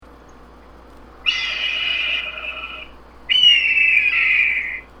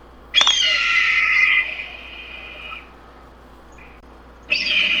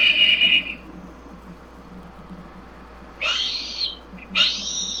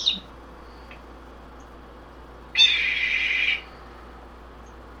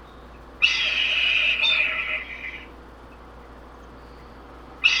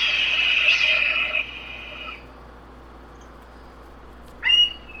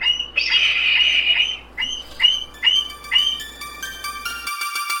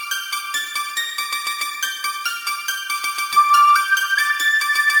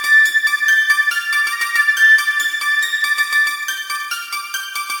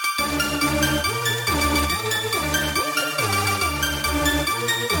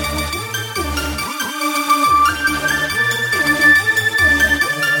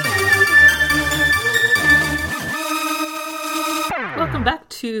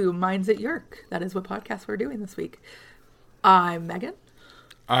to Minds at Yerk. That is what podcast we're doing this week. I'm Megan.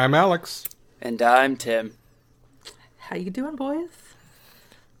 I'm Alex. And I'm Tim. How you doing, boys?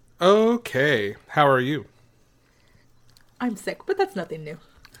 Okay. How are you? I'm sick, but that's nothing new.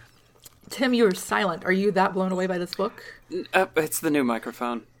 Tim, you were silent. Are you that blown away by this book? It's the new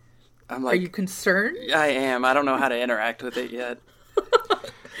microphone. I'm like, are you concerned? I am. I don't know how to interact with it yet.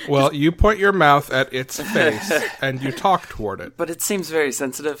 Well, you point your mouth at its face, and you talk toward it. But it seems very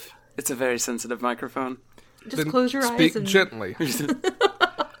sensitive. It's a very sensitive microphone. Just Then close your eyes speak and... gently.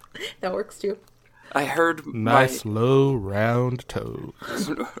 That works too. I heard Nice, low, round toes.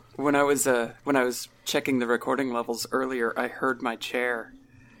 when I was checking the recording levels earlier, I heard my chair.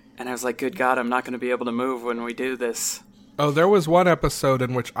 And I was like, good God, I'm not going to be able to move when we do this. Oh, there was one episode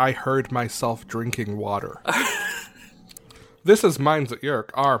in which I heard myself drinking water. This is Minds at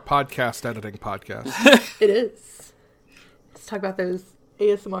Yerk, our podcast editing podcast. It is. Let's talk about those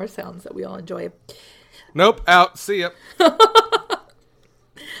ASMR sounds that we all enjoy. Nope, out. See ya.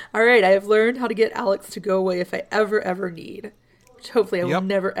 All right, I have learned how to get Alex to go away if I ever need. Which hopefully I will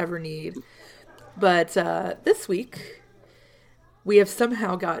never, ever need. But this week, we have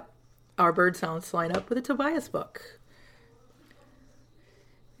somehow got our bird sounds to line up with a Tobias book.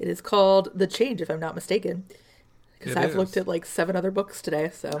 It is called The Change, if I'm not mistaken. Because I've looked at like 7 other books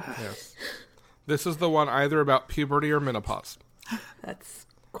today, so... Yes. This is the one either about puberty or menopause. That's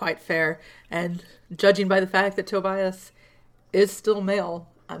quite fair. And judging by the fact that Tobias is still male,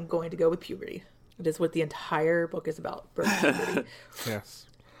 I'm going to go with puberty. It is what the entire book is about, birth puberty. Yes.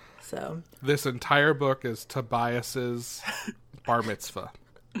 So this entire book is Tobias's bar mitzvah.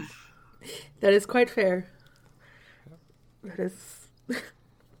 That is quite fair. That is...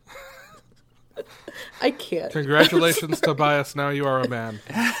 I can't. Congratulations, Tobias. Now you are a man.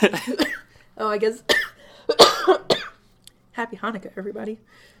 Oh, I guess... Happy Hanukkah, everybody.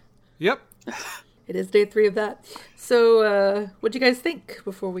 Yep. It is day 3 of that. So, what'd you guys think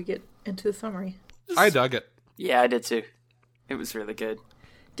before we get into the summary? I dug it. Yeah, I did too. It was really good.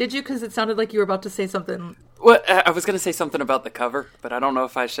 Did you? Because it sounded like you were about to say something. Well, I was going to say something about the cover, but I don't know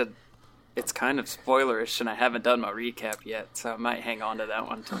if I should. It's kind of spoilerish, and I haven't done my recap yet, so I might hang on to that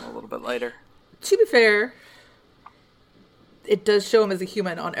one until a little bit later. To be fair, it does show him as a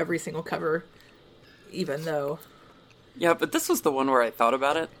human on every single cover, even though... Yeah, but this was the one where I thought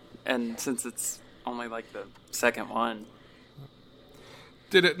about it, and since it's only like the second one...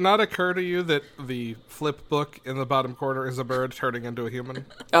 Did it not occur to you that the flip book in the bottom corner is a bird turning into a human?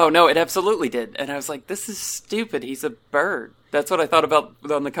 Oh, no, it absolutely did. And I was like, this is stupid. He's a bird. That's what I thought about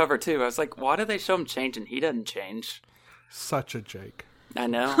on the cover, too. I was like, why do they show him changing? He doesn't change. Such a Jake. I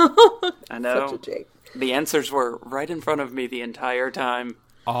know. I know. Such a Jake. The answers were right in front of me the entire time.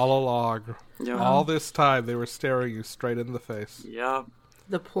 All along. Yeah. All this time, they were staring you straight in the face. Yeah.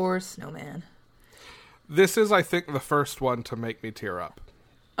 The poor snowman. This is, I think, the first one to make me tear up.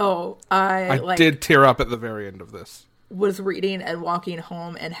 Oh, I did tear up at the very end of this. Was reading and walking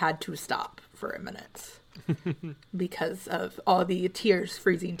home and had to stop for a minute because of all the tears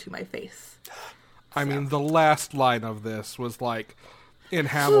freezing to my face. I mean, the last line of this was like, in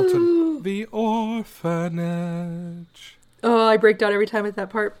Hamilton, the orphanage. Oh, I break down every time at that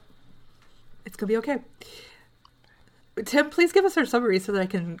part. It's going to be okay. Tim, please give us our summary so that I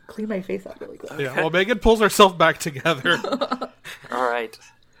can clean my face up really quick. Yeah, well, Megan pulls herself back together. All right.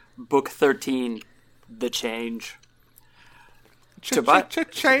 Book 13, The Change. Changes.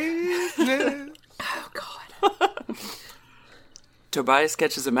 Oh, God. Tobias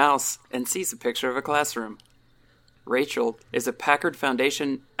catches a mouse and sees a picture of a classroom. Rachel is a Packard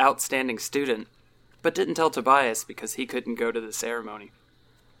Foundation outstanding student, but didn't tell Tobias because he couldn't go to the ceremony.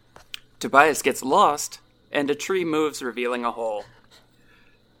 Tobias gets lost, and a tree moves, revealing a hole.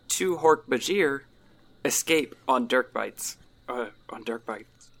 2 Hork-Bajir escape on dirt bikes.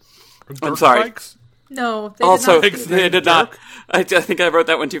 I'm sorry. Bikes? No, they Also, did not. they did not. I think I wrote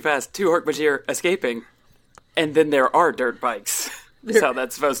that one too fast. 2 Hork-Bajir escaping, and then there are dirt bikes. That's how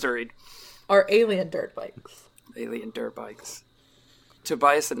that's supposed to read. Are alien dirt bikes. Alien dirt bikes.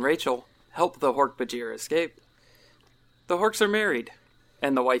 Tobias and Rachel help the Hork-Bajir escape. The Horks are married,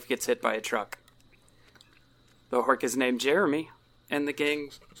 and the wife gets hit by a truck. The Hork is named Jeremy, and the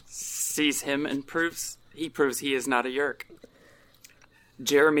gang sees him and proves he is not a Yerk.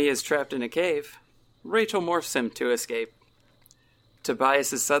 Jeremy is trapped in a cave. Rachel morphs him to escape.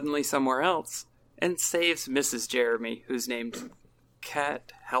 Tobias is suddenly somewhere else and saves Mrs. Jeremy, who's named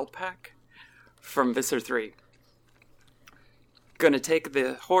Kat Halpak, from Visser 3. Gonna take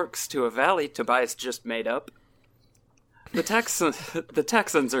the Horks to a valley Tobias just made up. The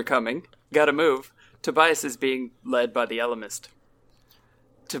Texans are coming. Gotta move. Tobias is being led by the Elemist.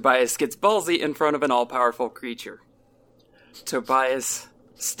 Tobias gets ballsy in front of an all-powerful creature. Tobias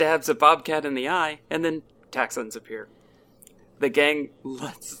stabs a bobcat in the eye, and then Taxxons appear. The gang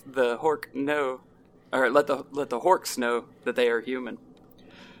lets the Hork know, or let the Horks know that they are human.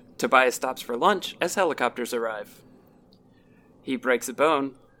 Tobias stops for lunch as helicopters arrive. He breaks a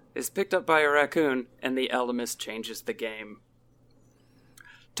bone, is picked up by a raccoon, and the Ellimist changes the game.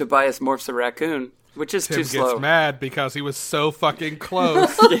 Tobias morphs a raccoon, which is Tim too slow. gets mad because he was so fucking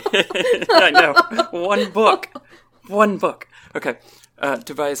close. I know. One book. Okay.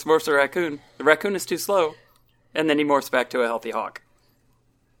 Tobias morphs a raccoon. The raccoon is too slow, and then he morphs back to a healthy hawk.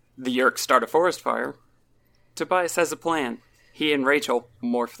 The Yeerks start a forest fire. Tobias has a plan. He and Rachel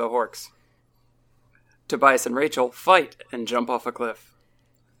morph the Horks. Tobias and Rachel fight and jump off a cliff.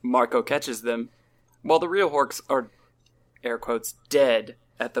 Marco catches them, while the real Horks are, air quotes, dead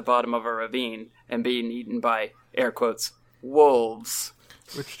at the bottom of a ravine and being eaten by, air quotes, wolves.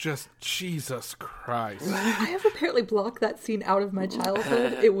 Which just, Jesus Christ. I have apparently blocked that scene out of my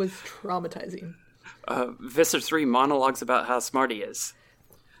childhood. It was traumatizing. Visser 3 monologues about how smart he is.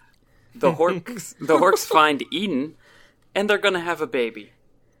 The Horks find Eden, and they're going to have a baby.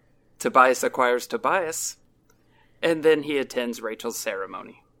 Tobias acquires Tobias, and then he attends Rachel's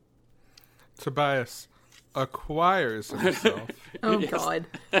ceremony. Tobias acquires himself. Oh, yes. God.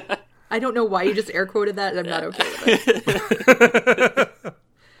 I don't know why you just air quoted that, and I'm not okay with it.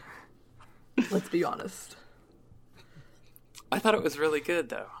 Let's be honest. I thought it was really good,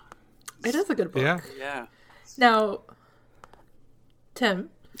 though. It is a good book. Yeah. Now, Tim.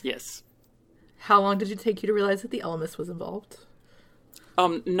 Yes. How long did it take you to realize that the Ellimist was involved?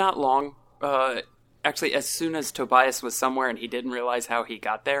 Not long. Actually, as soon as Tobias was somewhere and he didn't realize how he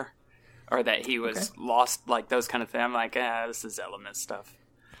got there, or that he was lost, like those kind of things, I'm like, this is Ellimist stuff.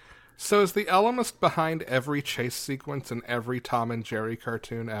 So is the Ellimist behind every chase sequence in every Tom and Jerry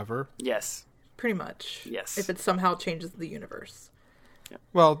cartoon ever? Yes. Pretty much. Yes. If it somehow changes the universe. Yeah.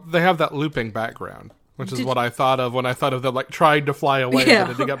 Well, they have that looping background, which is what I thought of when I thought of them like trying to fly away and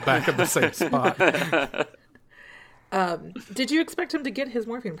ending up back in the same spot. Did you expect him to get his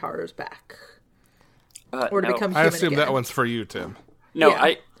morphine powers back? Or to become human I assume again? That one's for you, Tim. No,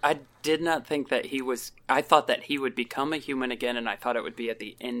 Yeah. I did not think that he was... I thought that he would become a human again, and I thought it would be at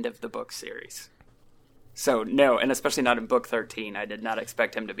the end of the book series. So, no, and especially not in book 13. I did not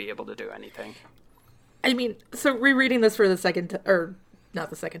expect him to be able to do anything. I mean, so rereading this for the second... or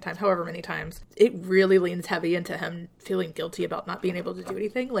not the second time, however many times, it really leans heavy into him feeling guilty about not being able to do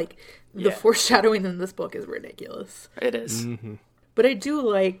anything. Like, the foreshadowing in this book is ridiculous. It is. Mm-hmm. But I do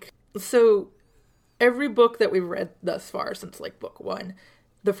like... So, every book that we've read thus far, since, like, book 1...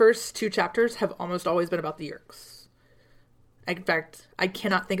 the first 2 chapters have almost always been about the Yeerks. In fact, I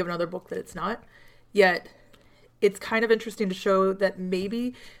cannot think of another book that it's not. Yet, it's kind of interesting to show that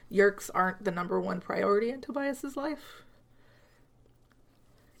maybe Yeerks aren't the number one priority in Tobias's life.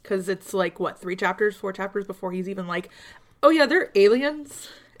 Because it's like, 4 chapters before he's even like, oh yeah, they're aliens,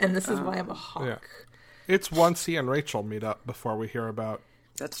 and this is why I'm a hawk. Yeah. It's once he and Rachel meet up before we hear about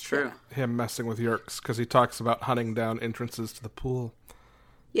That's true. him messing with Yeerks, because he talks about hunting down entrances to the pool.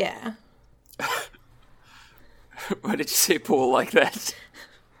 Yeah. Why did you say pool like that?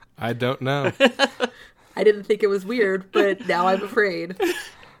 I don't know. I didn't think it was weird, but now I'm afraid.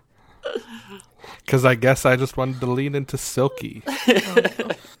 Because I guess I just wanted to lean into Silky. Oh, no.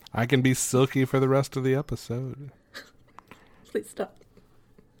 I can be Silky for the rest of the episode. Please stop.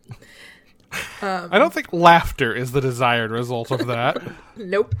 I don't think laughter is the desired result of that.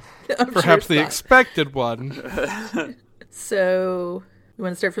 Nope. I'm Perhaps sure the it's expected one. So, we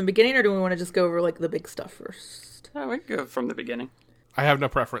want to start from the beginning, or do we want to just go over, like, the big stuff first? Oh, we can go from the beginning. I have no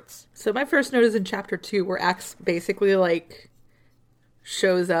preference. So my first note is in chapter 2, where Axe basically, like,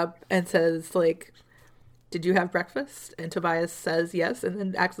 shows up and says, like, did you have breakfast? And Tobias says yes, and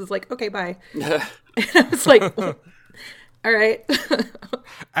then Axe is like, okay, bye. And I was like, all right.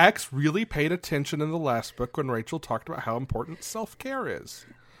 Axe really paid attention in the last book when Rachel talked about how important self-care is.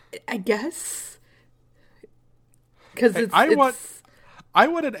 I guess. Because Hey, I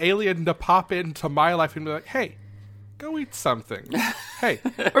want an alien to pop into my life and be like, hey, go eat something. Hey.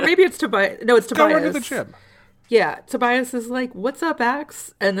 Or maybe it's Tobias. No, it's Tobias. Go run to the gym. Yeah, Tobias is like, what's up,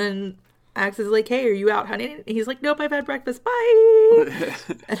 Axe? And then Axe is like, hey, are you out hunting? And he's like, nope, I've had breakfast. Bye.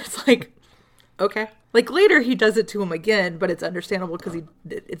 And it's like, okay. Like, later he does it to him again, but it's understandable because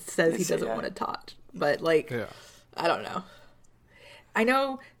it says he doesn't want to talk. But, like, I don't know. I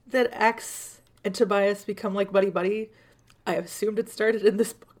know that Axe and Tobias become, like, buddy-buddy. I assumed it started in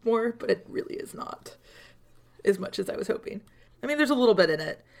this book more, but it really is not as much as I was hoping. I mean, there's a little bit in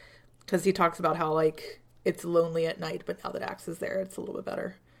it, because he talks about how, like, it's lonely at night, but now that Axe is there, it's a little bit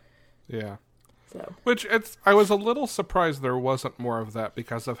better. Yeah. So, I was a little surprised there wasn't more of that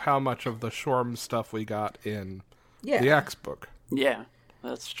because of how much of the Shorm stuff we got in the Axe book. Yeah,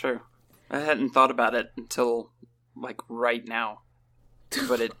 that's true. I hadn't thought about it until like right now,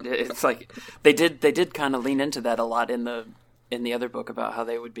 but it's like they did kind of lean into that a lot in the other book about how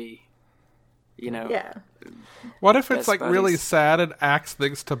they would be, Yeah. What if it's like buddies. really sad and Axe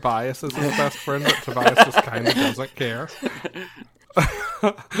thinks Tobias is his best friend, but Tobias just kind of doesn't care?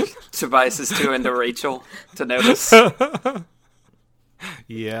 Tobias is too into Rachel to notice.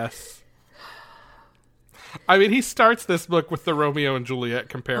 Yes. I mean, he starts this book with the Romeo and Juliet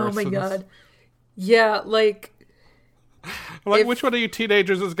comparisons. Oh my god. Yeah, like which one of you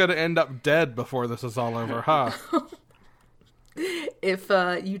teenagers is going to end up dead before this is all over, huh? if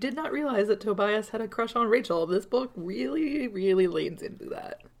you did not realize that Tobias had a crush on Rachel, this book really, really leans into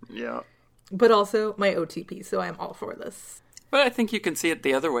that. Yeah. But also my OTP, so I'm all for this. But I think you can see it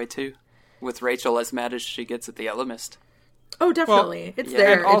the other way too, with Rachel as mad as she gets at the Alchemist. Oh, definitely. It's yeah.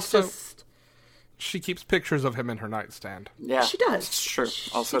 there. And also, it's just... she keeps pictures of him in her nightstand. Yeah, She does. It's true.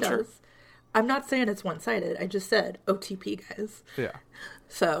 Also She true. does. I'm not saying it's one-sided. I just said OTP, guys. Yeah.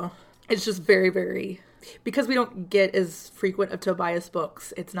 So it's just very, very... Because we don't get as frequent of Tobias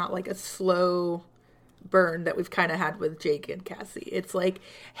books, it's not like a slow burn that we've kind of had with Jake and Cassie. It's like,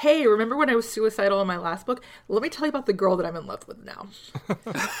 hey, remember when I was suicidal in my last book? Let me tell you about the girl that I'm in love with now.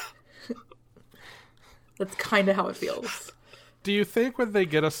 That's kind of how it feels. Do you think when they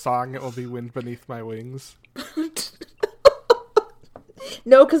get a song, it will be Wind Beneath My Wings?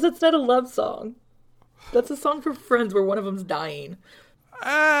 No, because that's not a love song. That's a song for friends where one of them's dying.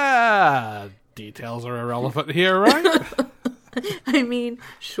 Details are irrelevant here, right? I mean,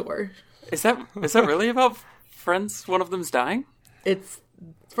 sure. Is that really about friends? One of them's dying? It's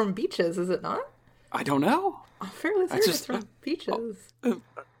from Beaches, is it not? I don't know. I'm fairly certain it's from Beaches.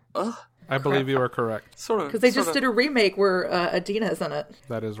 I believe you are correct. Sort of. Because they just did a remake where Adina's in it.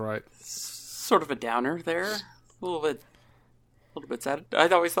 That is right. Sort of a downer there. A little bit sad. I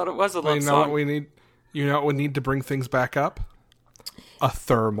always thought it was a love You know song. what we need? You know what we need to bring things back up? A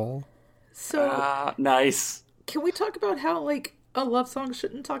thermal. So, nice. can we talk about how, like, a love song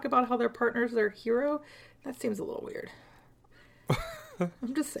shouldn't talk about how their partner's their hero? That seems a little weird.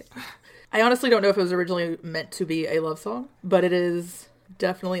 I'm just saying. I honestly don't know if it was originally meant to be a love song, but it is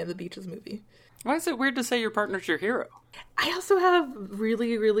definitely in the Beaches movie. Why is it weird to say your partner's your hero? I also have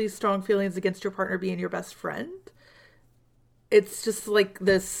really, really strong feelings against your partner being your best friend. It's just like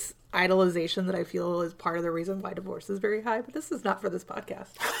this idolization that I feel is part of the reason why divorce is very high, but this is not for this podcast.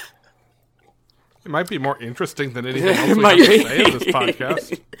 It might be more interesting than anything else It we might have to be. say in this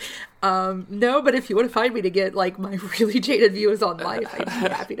podcast. No, but if you want to find me to get like my really jaded views on life, I'd be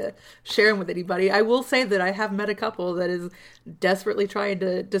happy to share them with anybody. I will say that I have met a couple that is desperately trying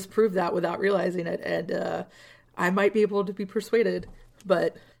to disprove that without realizing it, and I might be able to be persuaded,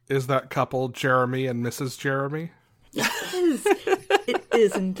 but... Is that couple Jeremy and Mrs. Jeremy? It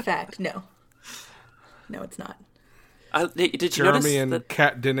is, in fact, no. No, it's not. Did you Jeremy notice and that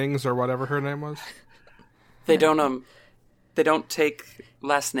Kat Dennings, or whatever her name was? they don't take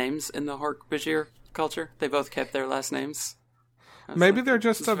last names in the Hork-Bajir culture? They both kept their last names. Maybe they're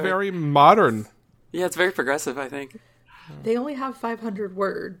just a very modern. Yeah, it's very progressive, I think. They only have 500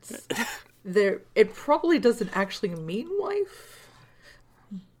 words. It probably doesn't actually mean wife.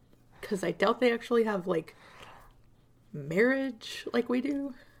 Because I doubt they actually have, like, marriage like we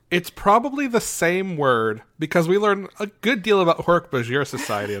do. It's probably the same word, because we learn a good deal about Hork-Bajir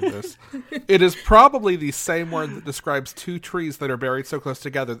society in this. It is probably the same word that describes two trees that are buried so close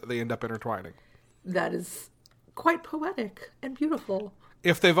together that they end up intertwining. That is quite poetic and beautiful.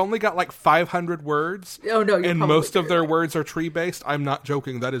 If they've only got like 500 words, Oh, no, you're and probably most of their right. words are tree-based, I'm not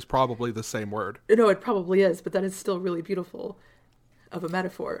joking, that is probably the same word. No, it probably is, but that is still really beautiful of a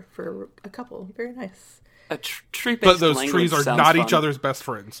metaphor for a couple. Very nice. A tree-based But those language trees are sounds not fun. each other's best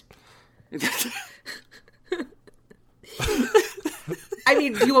friends. I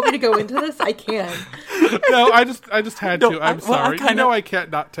mean, do you want me to go into this? I can. No, I just had No, to. I'm sorry. I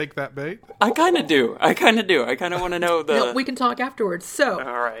can't not take that bait. I kind of do. I kind of want to know the... No, we can talk afterwards. So,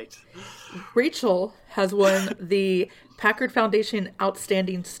 All right. Rachel has won the Packard Foundation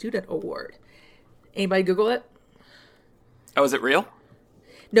Outstanding Student Award. Anybody Google it? Oh, is it real?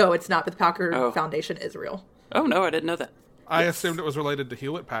 No, it's not, but the Packard Oh. Foundation is real. Oh, no, I didn't know that. I assumed it was related to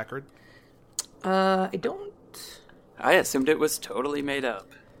Hewlett Packard. I don't... I assumed it was totally made up.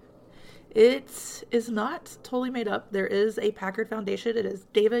 It is not totally made up. There is a Packard Foundation. It is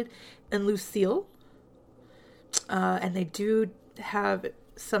David and Lucille. And they do have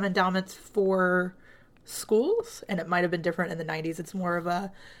some endowments for schools, and it might have been different in the 90s. It's more of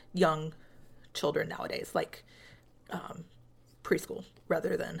a young children nowadays, like preschool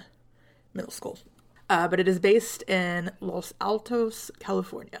rather than middle school. But it is based in Los Altos,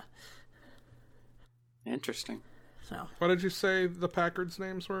 California. Interesting. So, What did you say the Packards'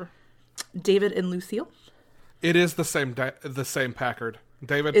 names were? David and Lucille. It is the same Packard.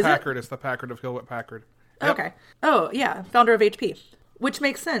 David Is Packard is the Packard of Hewlett Packard. Yep. Okay. Oh, yeah. Founder of HP. Which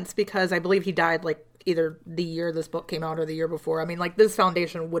makes sense because I believe he died like either the year this book came out or the year before. I mean, like this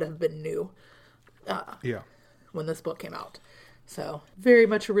foundation would have been new Yeah. when this book came out. So, very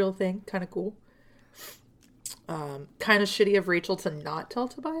much a real thing. Kind of cool. Kind of shitty of Rachel to not tell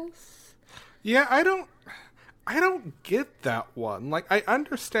Tobias. Yeah, I don't get that one. Like, I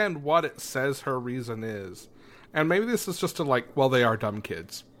understand what it says her reason is. And maybe this is just a, like, well, they are dumb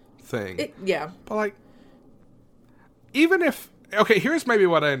kids thing. Yeah. But, like, even if... Okay, here's maybe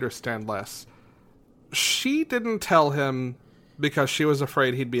what I understand less. She didn't tell him because she was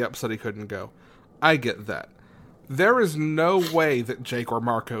afraid he'd be upset he couldn't go. I get that. There is no way that Jake or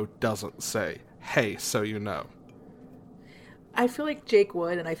Marco doesn't say, hey, so you know. I feel like Jake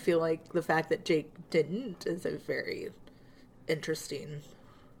would, and I feel like the fact that Jake didn't is a very interesting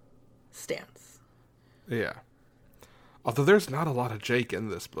stance. Yeah. Although there's not a lot of Jake in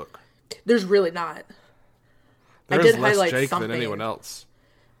this book. There's really not. There's less Jake than anyone else.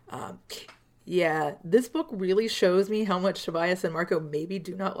 Yeah, this book really shows me how much Tobias and Marco maybe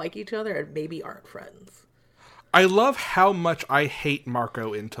do not like each other and maybe aren't friends. I love how much I hate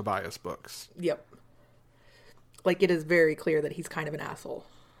Marco in Tobias books. Yep. Like, it is very clear that he's kind of an asshole.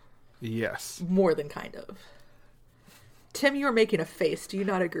 Yes. More than kind of. Tim, you are making a face. Do you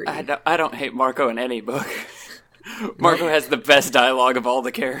not agree? I don't hate Marco in any book. Marco has the best dialogue of all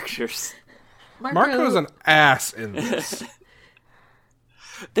the characters. Marco's an ass in this.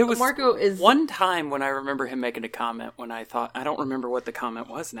 There was Marco is one time when I remember him making a comment when I thought, I don't remember what the comment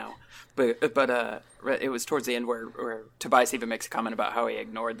was now, but it was towards the end where Tobias even makes a comment about how he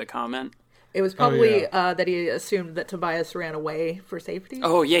ignored the comment. It was probably that he assumed that Tobias ran away for safety.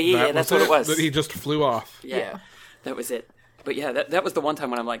 Oh, yeah, that's what it was. That he just flew off. Yeah, that was it. But yeah, that was the one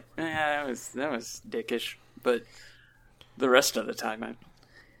time when I'm like, that was dickish. But the rest of the time,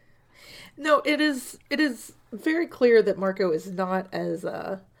 No, it is very clear that Marco is not as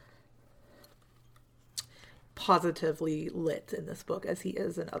positively lit in this book as he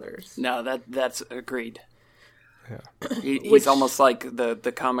is in others. No, that's agreed. Yeah. He's almost like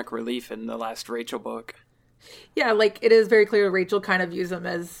the comic relief in the last Rachel book. Yeah, like, it is very clear Rachel kind of views him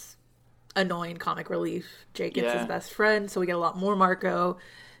as annoying comic relief. Jake is his best friend, so we get a lot more Marco.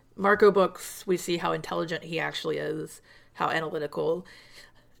 Marco books, we see how intelligent he actually is, how analytical,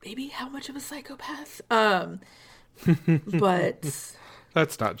 maybe how much of a psychopath. But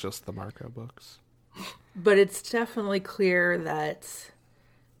that's not just the Marco books. But it's definitely clear that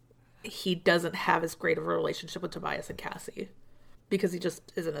he doesn't have as great of a relationship with Tobias and Cassie because he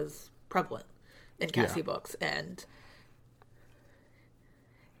just isn't as prevalent in Cassie books. And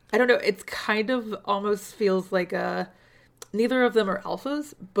I don't know, it's kind of almost feels like neither of them are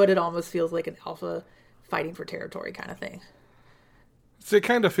alphas, but it almost feels like an alpha fighting for territory kind of thing. So it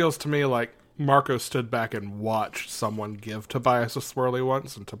kind of feels to me like Marco stood back and watched someone give Tobias a swirly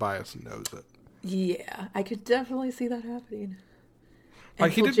once, and Tobias knows it. Yeah, I could definitely see that happening.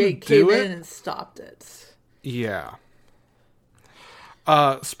 Like, he didn't Jake do came it in and stopped it. Yeah.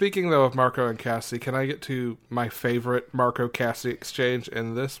 Speaking, though, of Marco and Cassie, can I get to my favorite Marco-Cassie exchange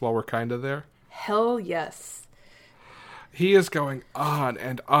in this while we're kind of there? Hell yes. He is going on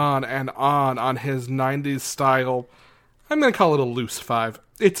and on and on his 90s style. I'm going to call it a loose 5.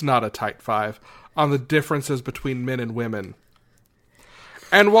 It's not a tight 5. On the differences between men and women.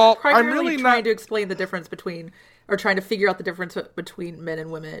 And while I'm really trying to explain the difference between, or trying to figure out the difference between men and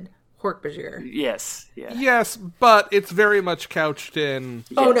women, Hork-Bajir. Yes, yeah. Yes, but it's very much couched in...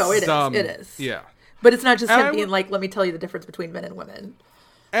 Oh, no, it dumb, is. It is. Yeah. But it's not just him being like, let me tell you the difference between men and women.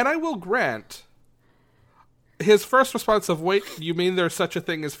 And I will grant... His first response of, wait, you mean there's such a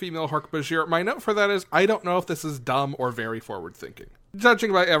thing as female Hork-Bajir? My note for that is, I don't know if this is dumb or very forward-thinking.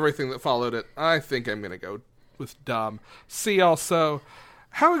 Judging by everything that followed it, I think I'm going to go with dumb. See also...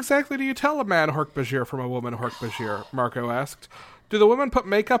 How exactly do you tell a man Hork-Bajir from a woman Hork-Bajir? Marco asked. Do the women put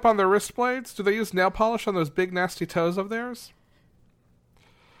makeup on their wrist blades? Do they use nail polish on those big nasty toes of theirs?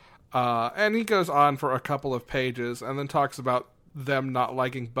 And he goes on for a couple of pages and then talks about them not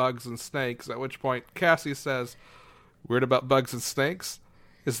liking bugs and snakes, at which point Cassie says, weird about bugs and snakes?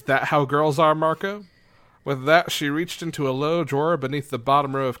 Is that how girls are, Marco? With that, she reached into a low drawer beneath the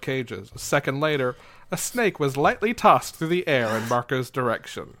bottom row of cages. A second later, a snake was lightly tossed through the air in Marco's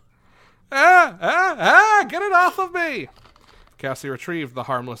direction. Get it off of me! Cassie retrieved the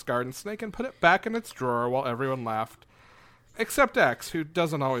harmless garden snake and put it back in its drawer while everyone laughed. Except Axe, who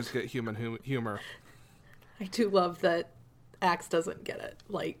doesn't always get human humor. I do love that Axe doesn't get it.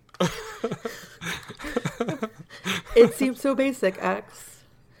 Like, it seems so basic, Axe.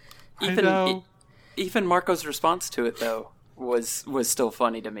 Even Marco's response to it, though, was still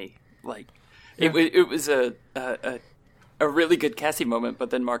funny to me. Like, it was a really good Cassie moment, but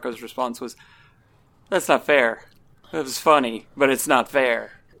then Marco's response was, "That's not fair. It was funny, but it's not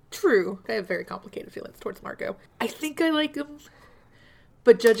fair." True. I have very complicated feelings towards Marco. I think I like him,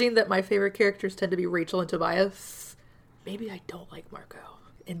 but judging that my favorite characters tend to be Rachel and Tobias, maybe I don't like Marco.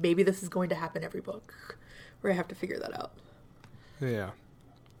 And maybe this is going to happen every book, where I have to figure that out. Yeah.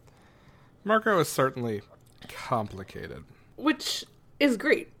 Marco is certainly complicated. Which is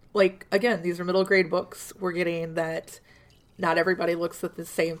great. Like, again, these are middle grade books. We're getting that not everybody looks at the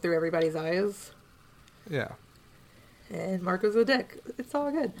same through everybody's eyes. Yeah. And Marco's a dick. It's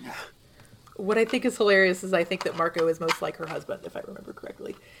all good. What I think is hilarious is I think that Marco is most like her husband, if I remember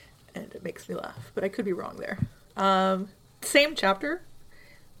correctly. And it makes me laugh. But I could be wrong there. Same chapter.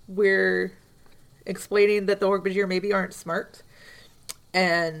 We're explaining that the Hork-Bajir maybe aren't smart.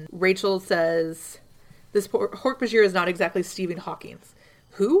 And Rachel says, this Hork-Bajir is not exactly Stephen Hawking.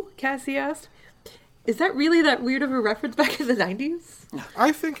 Who? Cassie asked. Is that really that weird of a reference back in the 90s?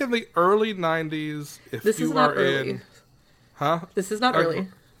 I think in the early 90s, if this you is not are early. in... Huh? This is not early.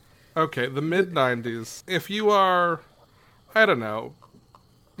 Okay, the mid-90s. If you are, I don't know,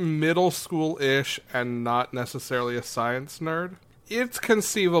 middle school-ish and not necessarily a science nerd, it's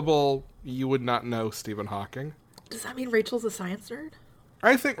conceivable you would not know Stephen Hawking. Does that mean Rachel's a science nerd?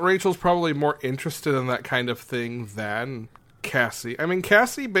 I think Rachel's probably more interested in that kind of thing than Cassie. I mean,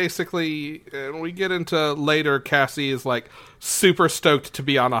 Cassie basically, when we get into later, Cassie is like super stoked to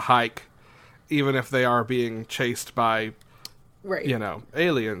be on a hike, even if they are being chased by, right,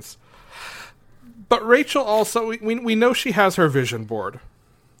 aliens. But Rachel also, we know she has her vision board.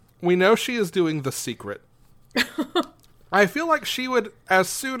 We know she is doing The Secret. I feel like she would, as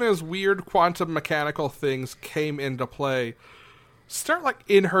soon as weird quantum mechanical things came into play, start, like,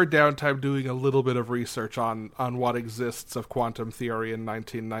 in her downtime doing a little bit of research on what exists of quantum theory in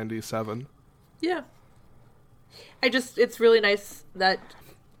 1997. Yeah. It's really nice that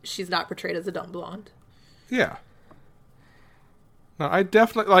she's not portrayed as a dumb blonde. Yeah. No, I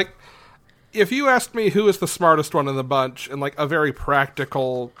definitely, like, if you asked me who is the smartest one in the bunch, and, like, a very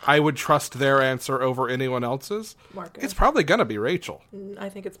practical, I would trust their answer over anyone else's, Marco. It's probably gonna be Rachel. I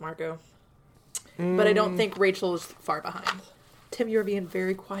think it's Marco. But I don't think Rachel is far behind. Tim, you're being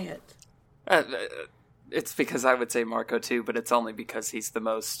very quiet. It's because I would say Marco too, but it's only because he's the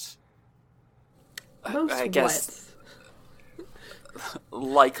most I guess,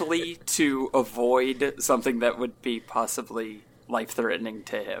 likely to avoid something that would be possibly life-threatening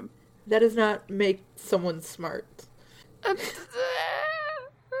to him. That does not make someone smart. I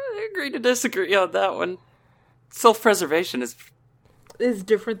agree to disagree on that one. Self-preservation is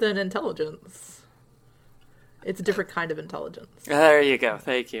different than intelligence. It's a different kind of intelligence. There you go.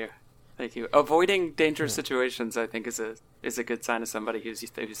 Thank you. Avoiding dangerous situations, I think, is a good sign of somebody who's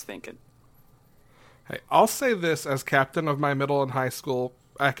thinking. Hey, I'll say this as captain of my middle and high school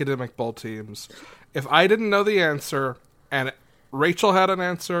academic bowl teams. If I didn't know the answer, and Rachel had an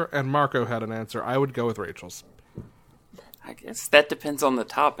answer, and Marco had an answer, I would go with Rachel's. I guess that depends on the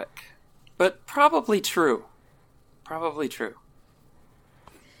topic. But probably true. Probably true.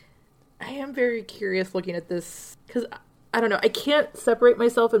 I am very curious looking at this, because, I don't know, I can't separate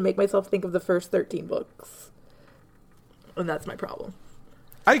myself and make myself think of the first 13 books. And that's my problem.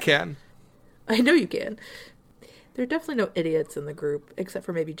 I can. I know you can. There are definitely no idiots in the group, except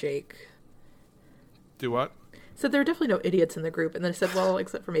for maybe Jake. Do what? So there are definitely no idiots in the group, and then I said, well,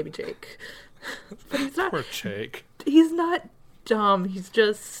 except for maybe Jake. But he's not... Poor Jake. He's not dumb, he's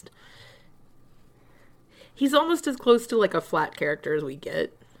just... He's almost as close to, like, a flat character as we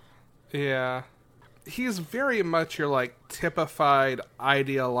get. Yeah. He's very much your, like, typified,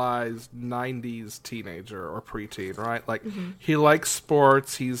 idealized 90s teenager or preteen, right? Like, He likes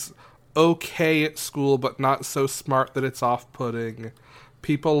sports, he's okay at school, but not so smart that it's off-putting.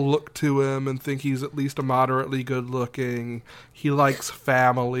 People look to him and think he's at least moderately good-looking. He likes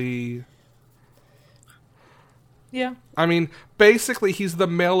family. Yeah. I mean, basically, he's the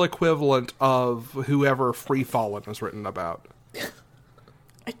male equivalent of whoever Free Fallin' is written about.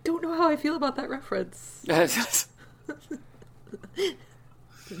 I don't know how I feel about that reference. As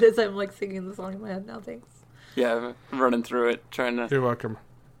I'm, like, singing the song in my head now, thanks. Yeah, I'm running through it, trying to... You're welcome.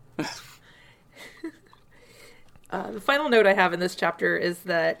 The final note I have in this chapter is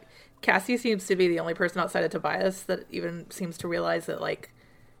that Cassie seems to be the only person outside of Tobias that even seems to realize that, like,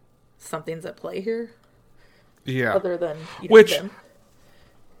 something's at play here. Yeah. Other than, them.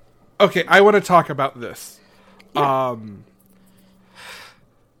 Okay, I want to talk about this. Yeah.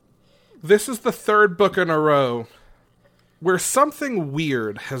 This is the third book in a row where something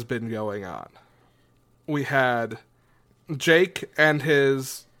weird has been going on. We had Jake and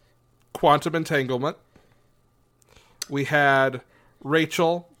his quantum entanglement. We had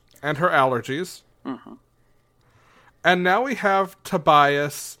Rachel and her allergies. Mm-hmm. And now we have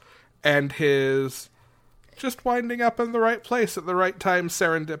Tobias and his just winding up in the right place at the right time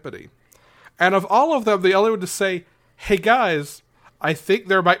serendipity. And of all of them, the only one to say, hey guys, I think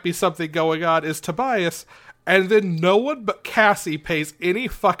there might be something going on is Tobias. And then no one but Cassie pays any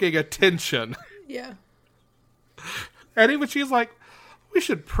fucking attention. Yeah. And even she's like, we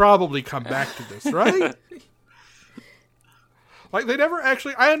should probably come back to this, right? Like, they never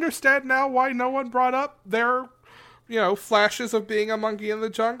actually... I understand now why no one brought up their, flashes of being a monkey in the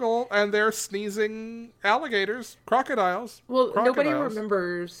jungle and their sneezing alligators, crocodiles. Well, nobody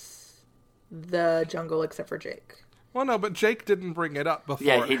remembers the jungle except for Jake. Well, no, but Jake didn't bring it up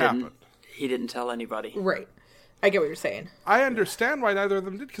before it happened. He didn't tell anybody. Right. I get what you're saying. I understand why neither of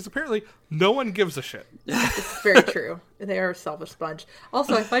them did, because apparently no one gives a shit. It's very true. They are a selfish bunch.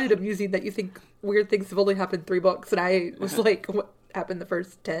 Also, I find it amusing that you think weird things have only happened 3 books, and I was like, what happened the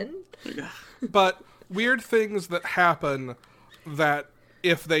first 10? But weird things that happen that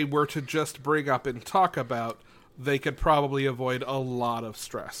if they were to just bring up and talk about, they could probably avoid a lot of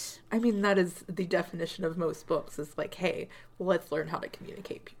stress. I mean, that is the definition of most books, is like, hey, let's learn how to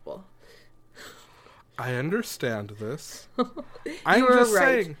communicate people. I understand this. I'm just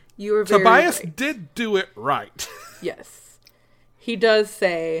saying, you were very Tobias right. did do it right. Yes. He does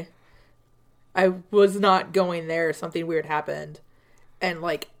say, I was not going there, something weird happened. And,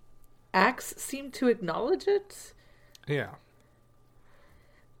 like, Axe seemed to acknowledge it. Yeah.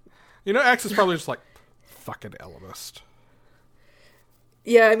 Axe is probably just like, fucking Ellimist.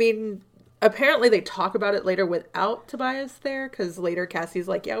 Yeah, I mean, apparently they talk about it later without Tobias there, because later Cassie's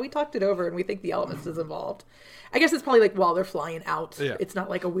like, yeah, we talked it over and we think the Ellimist is involved. I guess it's probably like while they're flying out. Yeah. It's not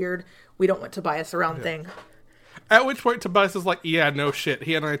like a weird, we don't want Tobias around thing. At which point Tobias is like, yeah, no shit.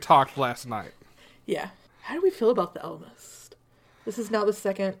 He and I talked last night. Yeah. How do we feel about the Ellimist? This is now the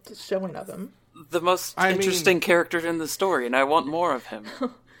second showing of him. The most interesting character in the story, and I want more of him.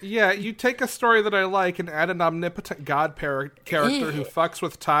 Yeah, you take a story that I like and add an omnipotent god character who fucks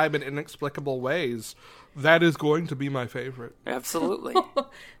with time in inexplicable ways. That is going to be my favorite. Absolutely.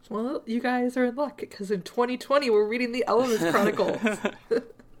 Well, you guys are in luck, because in 2020 we're reading the Ellimist Chronicles.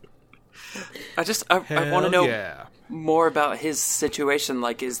 I want to know more about his situation.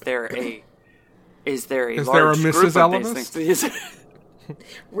 Like, is there a large Mrs. Ellimist?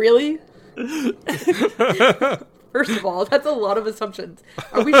 Really? First of all, that's a lot of assumptions.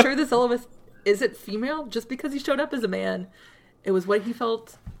 Are we sure this Ellimist isn't female? Just because he showed up as a man, it was what he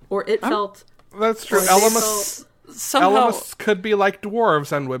felt, or it felt. That's true. Ellimists could be like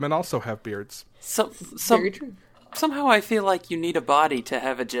dwarves, and women also have beards. Very true. Somehow I feel like you need a body to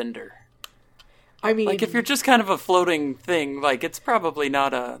have a gender. I mean... Like, if you're just kind of a floating thing, like, it's probably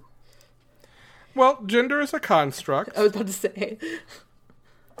not a... Well, gender is a construct. I was about to say...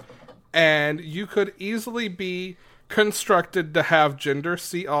 And you could easily be constructed to have gender.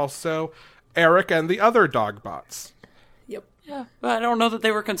 See also Eric and the other dog bots. Yep. Yeah, but I don't know that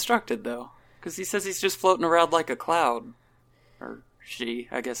they were constructed, though. Because he says he's just floating around like a cloud. Or she,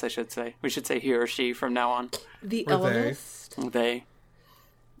 I guess I should say. We should say he or she from now on. The or Ellimist? They.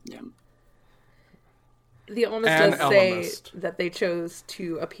 Yeah. The Ellimist does say that they chose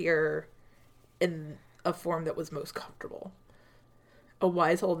to appear in a form that was most comfortable. A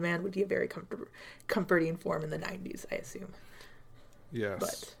wise old man would be a very comforting form in the 90s, I assume. Yes.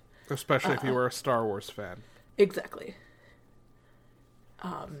 But, especially if you were a Star Wars fan. Exactly.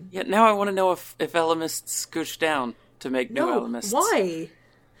 Yeah, now I want to know if Ellimists scooch down to make new Ellimists. Why?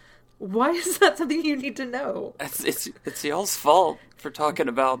 Why is that something you need to know? It's y'all's fault for talking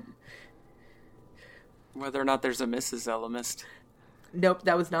about whether or not there's a Mrs. Ellimist. Nope,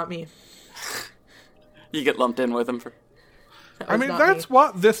 that was not me. You get lumped in with them for... I mean, that's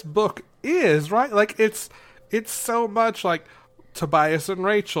what this book is, right? Like, it's so much like Tobias and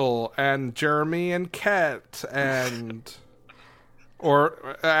Rachel and Jeremy and Ket and...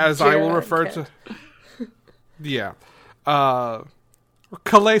 Or, as I will refer to... Yeah. Khaleesi,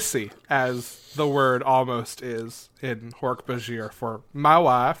 as the word almost is in Hork-Bajir for my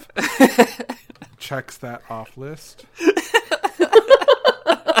wife. Checks that off list.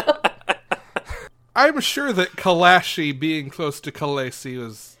 I'm sure that Kalashi being close to Khaleesi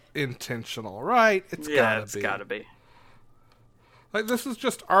was intentional, right? It's gotta be. Like, this is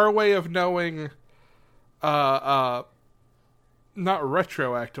just our way of knowing, not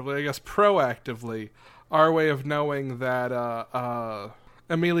retroactively, I guess proactively, our way of knowing that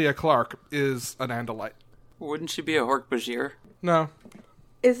Emilia Clarke is an Andalite. Wouldn't she be a Hork-Bajir? No.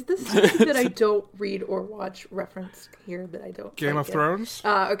 Is this something that I don't read or watch referenced here that I don't Game of Thrones?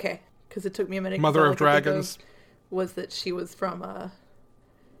 Okay. Because it took me a minute. Mother of Dragons. Was that she was from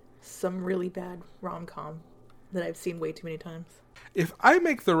some really bad rom-com that I've seen way too many times. If I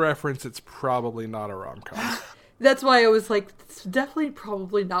make the reference, it's probably not a rom-com. That's why I was like, it's definitely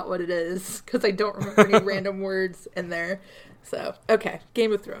probably not what it is, because I don't remember any random words in there. So, okay,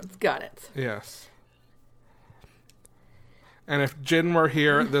 Game of Thrones, got it. Yes. And if Jin were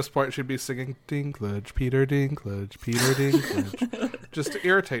here at this point, she'd be singing Dinklage, Peter Dinklage, Peter Dinklage, just to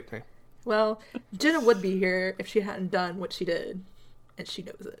irritate me. Well, Jenna would be here if she hadn't done what she did, and she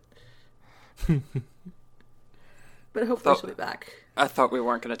knows it. But hopefully she'll be back. I thought we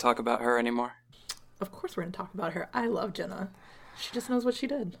weren't going to talk about her anymore. Of course we're going to talk about her. I love Jenna. She just knows what she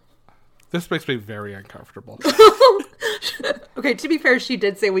did. This makes me very uncomfortable. Okay, to be fair, she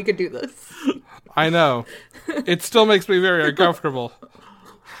did say we could do this. I know. It still makes me very uncomfortable.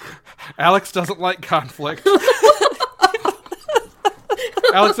 Alex doesn't like conflict.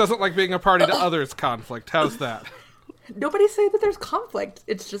 Alex doesn't like being a party to others' conflict. How's that? Nobody's saying that there's conflict.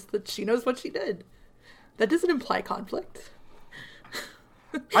 It's just that she knows what she did. That doesn't imply conflict.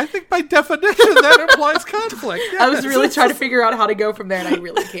 I think by definition that implies conflict. Yes. I was really trying to figure out how to go from there, and I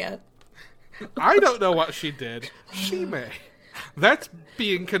really can't. I don't know what she did. She may. That's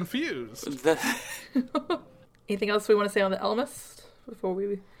being confused. Anything else we want to say on the Ellimist before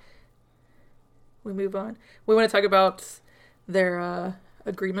we move on? We want to talk about their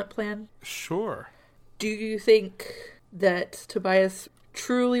agreement plan. Sure. Do you think that Tobias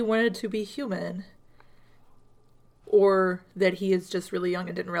truly wanted to be human? Or that he is just really young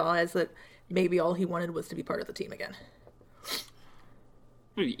and didn't realize that maybe all he wanted was to be part of the team again?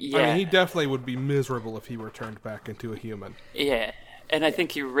 Yeah. I mean, he definitely would be miserable if he were turned back into a human. Yeah, and I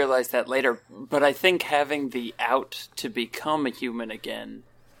think you realize that later, but I think having the out to become a human again,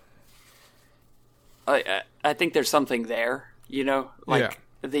 I think there's something there, you know? Like,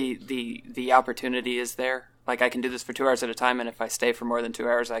 the opportunity is there. Like, I can do this for 2 hours at a time, and if I stay for more than 2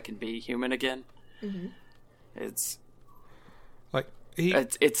 hours, I can be human again. Mm-hmm. It's like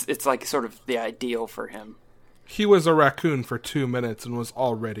it's like sort of the ideal for him. He was a raccoon for 2 minutes and was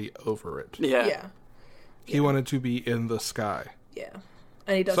already over it. Yeah. He wanted to be in the sky. Yeah.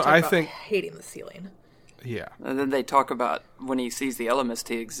 And he does talk about hating the ceiling. Yeah. And then they talk about when he sees the Ellimist,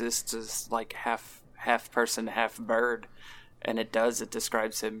 he exists as like half person, half bird. And it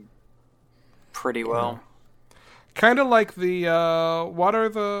describes him pretty well. Kind of like the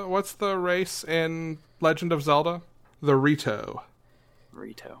what's the race in Legend of Zelda? The Rito.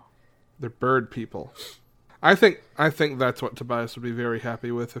 They're bird people. I think that's what Tobias would be very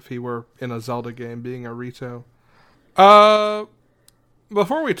happy with if he were in a Zelda game, being a Rito.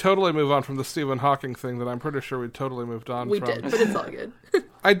 Before we totally move on from the Stephen Hawking thing that I'm pretty sure we totally moved on from. We did, but it's all good.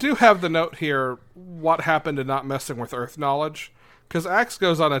 I do have the note here, what happened to not messing with Earth knowledge. Because Axe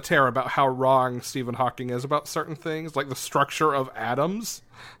goes on a tear about how wrong Stephen Hawking is about certain things, like the structure of atoms.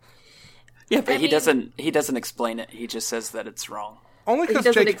 Yeah, but he doesn't explain it. He just says that it's wrong. Only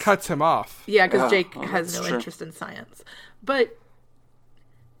because Jake cuts him off. Yeah, because Jake has no interest in science. But,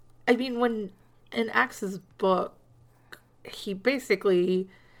 I mean, when in Axe's book, he basically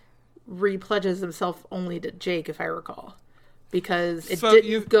repledges himself only to Jake, if I recall. Because it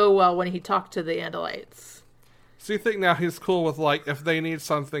didn't go well when he talked to the Andalites. So you think now he's cool with, like, if they need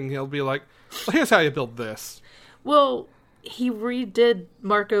something, he'll be like, well, here's how you build this. Well, he redid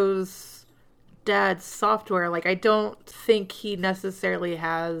Marco's dad's software. Like, I don't think he necessarily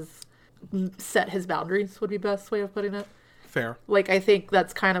has set his boundaries, would be the best way of putting it. Fair. Like, I think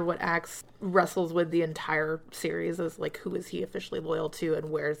that's kind of what Axe wrestles with the entire series, is, like, who is he officially loyal to and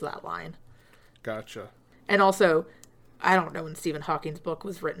where's that line? Gotcha. And also, I don't know when Stephen Hawking's book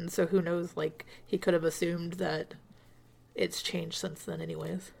was written, so who knows, like, he could have assumed that it's changed since then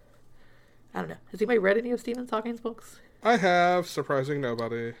anyways. I don't know. Has anybody read any of Stephen Hawking's books? I have. Surprising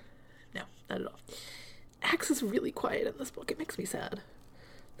nobody. No, not at all. Axe is really quiet in this book. It makes me sad.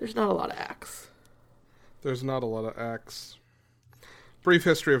 There's not a lot of Axe. There's not a lot of Axe. Brief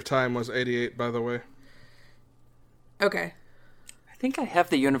History of Time was 88, by the way. Okay. I think I have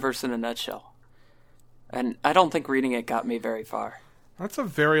the universe in a nutshell. And I don't think reading it got me very far. That's a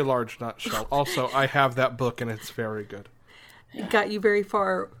very large nutshell. Also, I have that book, and it's very good. It got you very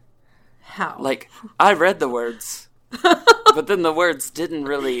far. How? Like, I read the words. But then the words didn't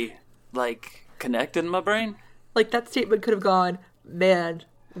really, like, connect in my brain. Like, that statement could have gone, man,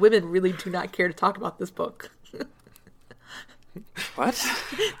 women really do not care to talk about this book. What?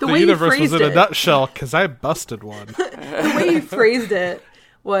 The The way you universe was phrased in a it, nutshell because I busted one. the way you phrased it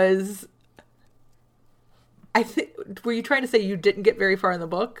was, I think, were you trying to say you didn't get very far in the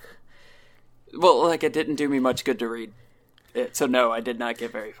book? Well, like, it didn't do me much good to read it, so no, I did not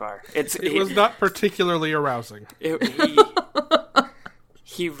get very far. It was not particularly arousing.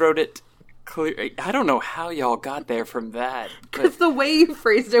 He wrote it clear. I don't know how y'all got there from that. Because the way you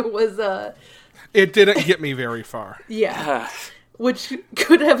phrased it was, It didn't get me very far. yeah, which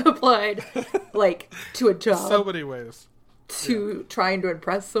could have applied, like, to a job, So many ways. to trying to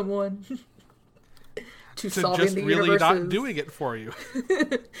impress someone, to To solving just the really universe's, not doing it for you.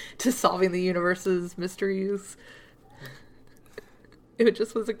 to solving the universe's mysteries. It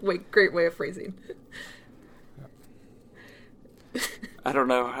just was a great way of phrasing. I don't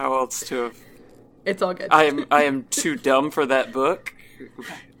know how else to have... It's all good. I am too dumb for that book.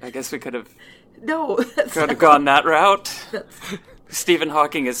 I guess we could have No, that's gone that route. Stephen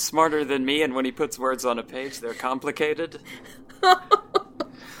Hawking is smarter than me, and when he puts words on a page, they're complicated.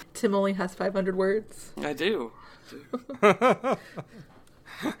 Tim only has 500 words. I do.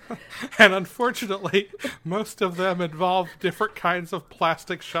 And unfortunately, most of them involve different kinds of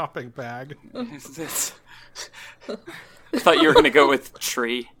plastic shopping bag. It's- I thought you were going to go with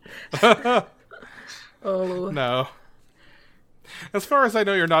tree. Oh, No. As far as I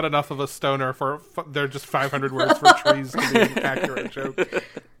know, you're not enough of a stoner for they're just 500 words for trees to be an accurate joke.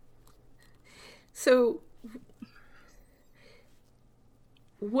 so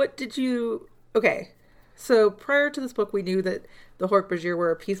what did you... Okay, so prior to this book, we knew that the Hork-Bajir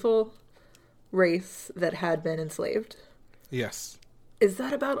were a peaceful race that had been enslaved. Yes. Is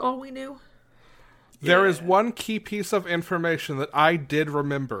that about all we knew? There is one key piece of information that I did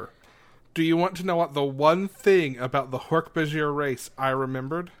remember. Do you want to know what the one thing about the Hork-Bajir race I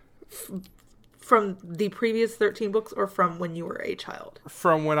remembered? From the previous 13 books or from when you were a child?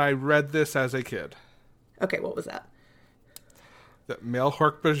 From when I read this as a kid. Okay, what was that? That male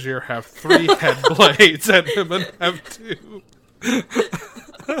Hork-Bajir have 3 head blades and women have 2.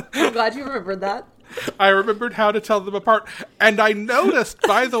 I'm glad you remembered that. I remembered how to tell them apart. And I noticed,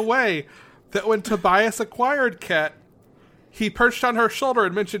 by the way, that when Tobias acquired Ket, he perched on her shoulder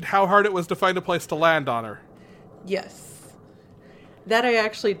and mentioned how hard it was to find a place to land on her. Yes. That I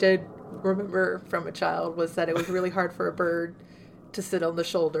actually did remember from a child, was that it was really hard for a bird to sit on the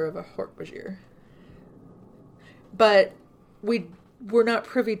shoulder of a Hork-Bajir. But we were not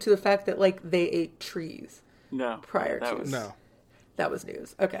privy to the fact that, like, they ate trees No. prior to. No. That was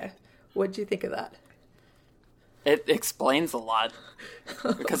news. Okay. What'd you think of that? It explains a lot.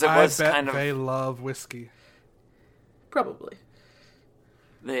 Because it I was bet kind of... they love whiskey. Probably.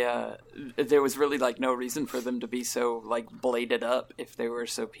 There was really, like, no reason for them to be so, like, bladed up if they were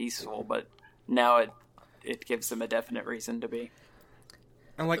so peaceful, but now it gives them a definite reason to be.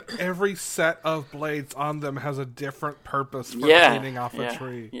 And, like, every set of blades on them has a different purpose for Yeah. cleaning off a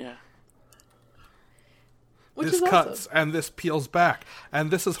tree. Yeah. Which This is cuts, awesome. and this peels back,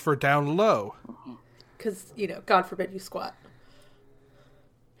 and this is for down low. Because, God forbid you squat.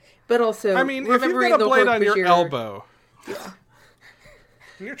 But also, I mean, if you've remembering got a the blade on your Hork-Bajir- elbow, Yeah.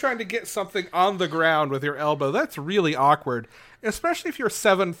 and you're trying to get something on the ground with your elbow, that's really awkward. Especially if you're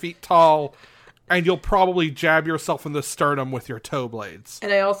 7 feet tall, and you'll probably jab yourself in the sternum with your toe blades.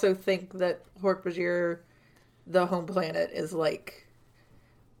 And I also think that Hork-Bajir, the home planet, is like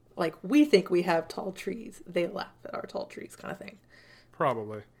we think we have tall trees. They laugh at our tall trees kind of thing.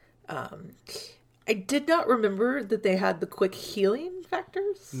 Probably. I did not remember that they had the quick healing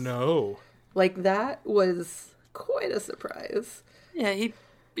factors. No. Like, that was quite a surprise. Yeah, he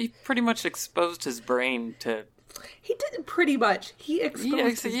pretty much exposed his brain to... He didn't pretty much. He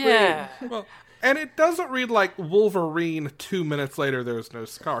exposed his yeah. brain. Well, and it doesn't read like Wolverine 2 minutes later there's no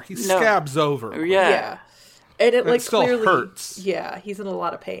scar. He scabs over. Yeah. Yeah. And it, like, still clearly hurts. Yeah, he's in a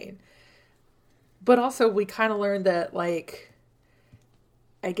lot of pain. But also, we kind of learned that, like,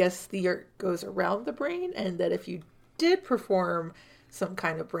 I guess the yerk goes around the brain, and that if you did perform some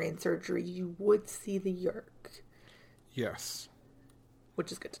kind of brain surgery, you would see the yerk, Yes.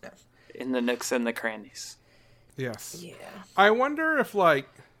 which is good to know. In the nooks and the crannies. Yes. Yeah. I wonder if, like,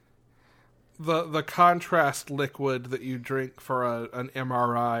 the contrast liquid that you drink for an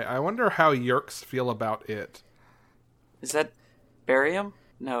MRI, I wonder how yerks feel about it. Is that barium?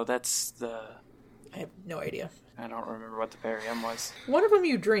 No, that's the... I have no idea. I don't remember what the barium was. One of them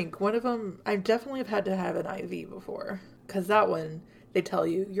you drink. One of them, I definitely have had to have an IV before. Because that one, they tell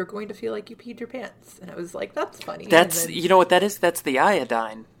you you're going to feel like you peed your pants. And I was like, that's funny. That's, then, you know what that is? That's the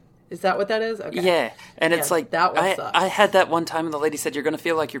iodine. Is that what that is? Okay. Yeah, and it's like, that one sucks. I had that one time and the lady said, you're going to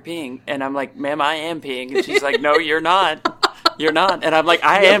feel like you're peeing. And I'm like, ma'am, I am peeing. And she's like, no, you're not. You're not. And I'm like,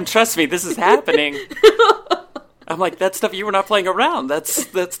 I am. Trust me, this is happening. I'm like, that stuff, you were not playing around. That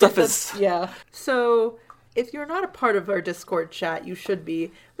stuff is... Yeah. So, if you're not a part of our Discord chat, you should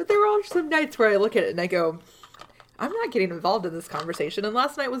be. But there are some nights where I look at it and I go, I'm not getting involved in this conversation. And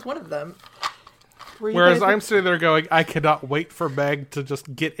last night was one of them. Whereas I'm sitting there going, I cannot wait for Meg to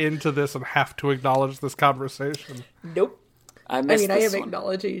just get into this and have to acknowledge this conversation. Nope. I am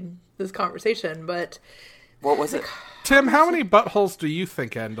acknowledging this conversation, but... What was it? Tim, how many buttholes do you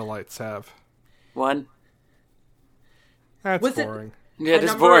think Andalites have? 1. That's boring. Yeah, it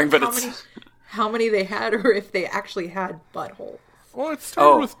is boring, but how many they had, or if they actually had buttholes. Well, it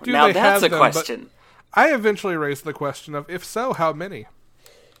started with do now they that's have a them, question. I eventually raised the question of, if so, how many?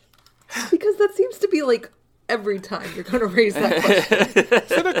 Because that seems to be like every time you're going to raise that question.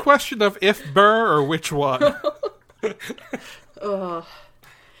 Is it a question of if burr or which one?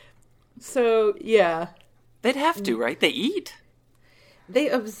 So, yeah. They'd have to, right? They eat. They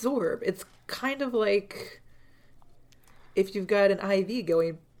absorb. It's kind of like if you've got an IV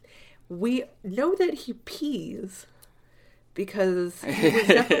going. We know that he pees because he was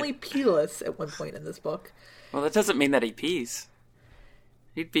definitely peeless at one point in this book. Well, that doesn't mean that he pees.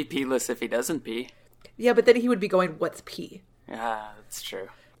 He'd be peeless if he doesn't pee. Yeah, but then he would be going, what's pee? Yeah, that's true.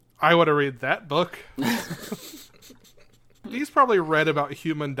 I want to read that book. He's probably read about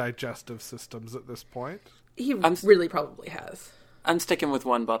human digestive systems at this point. He really probably has. I'm sticking with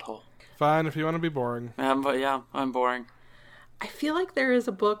 1 butthole. Fine, if you want to be boring. But yeah, I'm boring. I feel like there is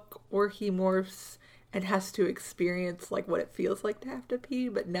a book where he morphs and has to experience like what it feels like to have to pee,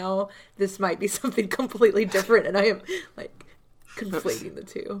 but now this might be something completely different, and I am like conflating the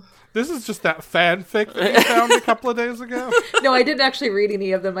two. This is just that fanfic that you found a couple of days ago? No, I didn't actually read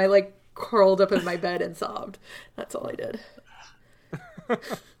any of them. I like curled up in my bed and sobbed. That's all I did.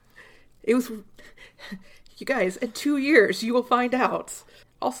 It was... You guys, in 2 years, you will find out.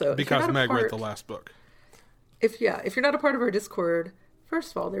 Also, because Meg read the last book. If you're not a part of our Discord,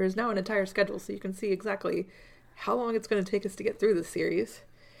 first of all, there is now an entire schedule, so you can see exactly how long it's going to take us to get through this series.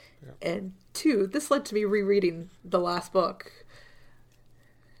 Yeah. And 2, this led to me rereading the last book,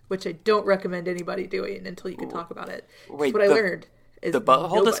 which I don't recommend anybody doing until you can talk about it. Wait, what I learned is the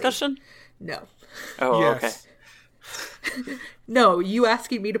butthole discussion? No. Oh, yes. Okay. No, you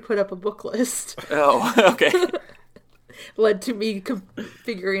asking me to put up a book list. Oh, okay. Led to me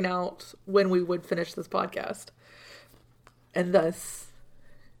figuring out when we would finish this podcast. And thus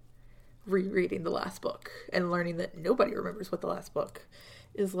rereading the last book and learning that nobody remembers what the last book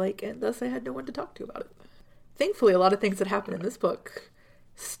is like, and thus I had no one to talk to about it. Thankfully, a lot of things that happen in this book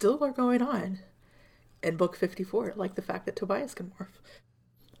still are going on in book 54, like the fact that Tobias can morph.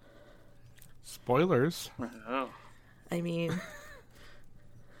 Spoilers. Oh. I mean,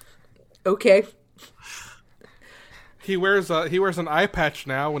 okay. He wears an eye patch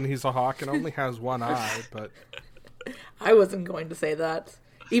now when he's a hawk and only has one eye, but I wasn't going to say that.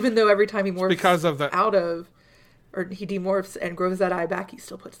 Even though every time he morphs because of that, or he demorphs and grows that eye back, he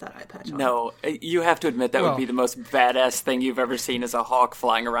still puts that eye patch on. No, you have to admit that would be the most badass thing you've ever seen, is a hawk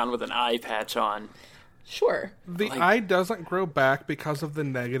flying around with an eye patch on. Sure. The eye doesn't grow back because of the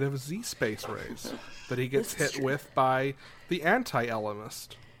negative Z-space rays that he gets hit with by the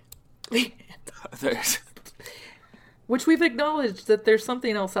anti-elemist. Which we've acknowledged that there's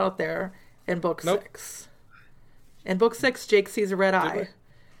something else out there in book 6. In book 6, Jake sees a red eye.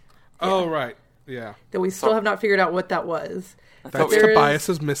 Oh, right. Yeah. That we still have not figured out what that was. That's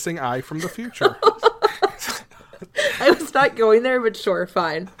Tobias's missing eye from the future. I was not going there, but sure,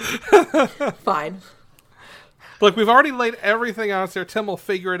 fine. Fine. Look, we've already laid everything out there. Tim will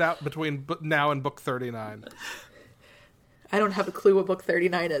figure it out between now and book 39. I don't have a clue what book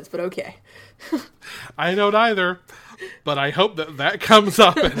 39 is, but okay. I don't either, but I hope that comes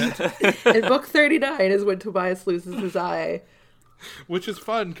up in it. And book 39 is when Tobias loses his eye. Which is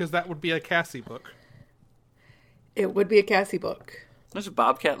fun, because that would be a Cassie book. It would be a Cassie book. There's a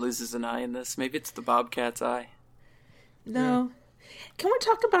bobcat loses an eye in this. Maybe it's the bobcat's eye. No. Yeah. Can we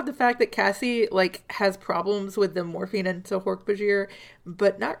talk about the fact that Cassie, has problems with them morphing into Hork-Bajir,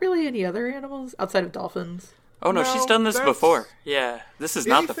 but not really any other animals outside of dolphins? Oh, no, she's done this before. Yeah, this is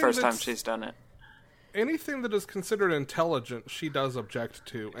not the first time she's done it. Anything that is considered intelligent, she does object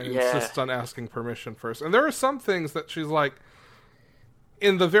to and insists on asking permission first. And there are some things that she's like,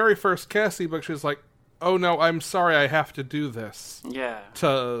 in the very first Cassie book, she's like, oh no, I'm sorry, I have to do this. Yeah.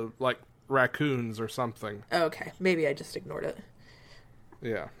 To, raccoons or something. Okay, maybe I just ignored it.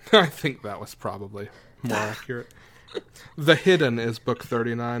 Yeah, I think that was probably more accurate. The Hidden is book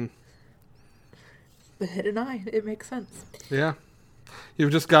 39. The Hidden Eye. It makes sense. Yeah.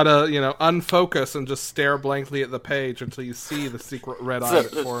 You've just got to, unfocus and just stare blankly at the page until you see the secret red eye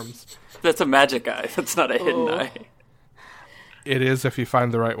that forms. That's a magic eye. That's not a hidden eye. It is if you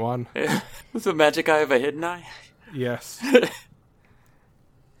find the right one. It's a magic eye of a hidden eye? Yes.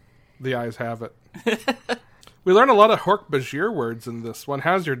 The eyes have it. We learn a lot of Hork-Bajir words in this one.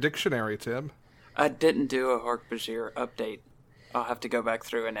 How's your dictionary, Tim? I didn't do a Hork-Bajir update. I'll have to go back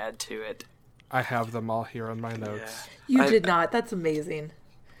through and add to it. I have them all here on my notes. Yeah. You did not. That's amazing.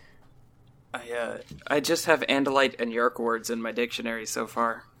 I just have Andalite and Yerk words in my dictionary so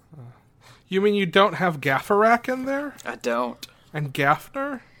far. You mean you don't have Gaffarak in there? I don't. And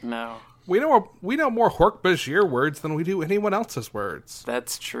Gaffner? No. We know more Hork-Bajir words than we do anyone else's words.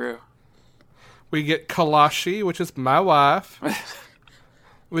 That's true. We get Kalashi, which is my wife.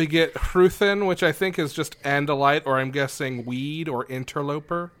 We get Hruthin, which I think is just Andalite, or I'm guessing weed or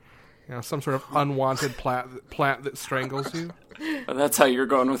interloper. Some sort of unwanted plant that strangles you. Oh, that's how you're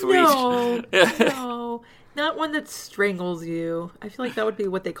going with weed. No, no. Not one that strangles you. I feel like that would be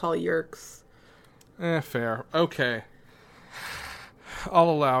what they call yerks. Fair. Okay. I'll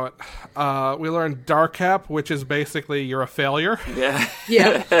allow it. We learned Darkap, which is basically you're a failure. Yeah.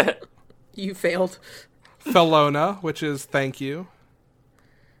 Yeah. You failed. Felona, which is thank you.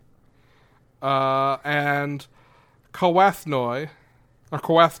 And Kawathnoi, or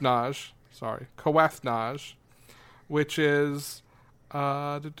Kawathnaj, which is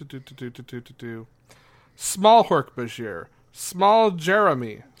small Hork-Bajir, small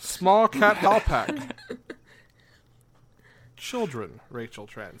Jeremy, small Cat Halpak. Children, Rachel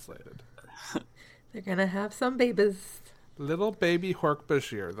translated. They're gonna have some babies. Little baby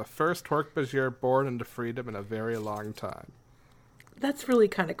Hork-Bajir, the first Hork-Bajir born into freedom in a very long time. That's really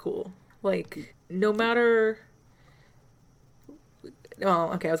kind of cool. Like, no matter... Oh,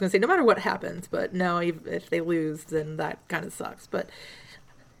 okay, I was going to say no matter what happens, but no, if they lose, then that kind of sucks. But,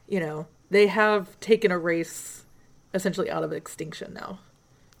 they have taken a race essentially out of extinction now,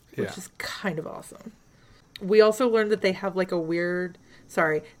 which is kind of awesome. We also learned that they have, like,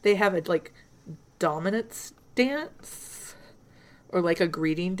 they have a, like, dominance dance, or, like, a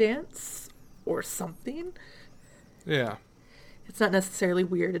greeting dance, or something. Yeah. It's not necessarily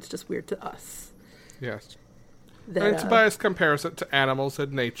weird, it's just weird to us. Yes. And Tobias compares it to animals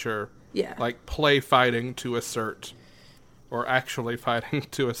in nature. Yeah. Like play fighting to assert. Or actually fighting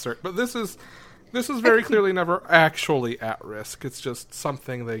to assert. But this is very clearly never actually at risk. It's just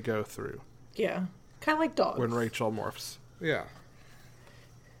something they go through. Yeah. Kind of like dogs. When Rachel morphs. Yeah.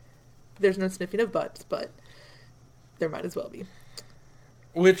 There's no sniffing of butts, but there might as well be.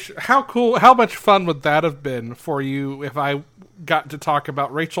 Which, how much fun would that have been for you if I got to talk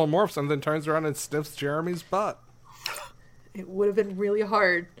about Rachel morphs and then turns around and sniffs Jeremy's butt? It would have been really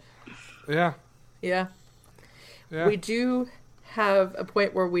hard. Yeah. Yeah. We do have a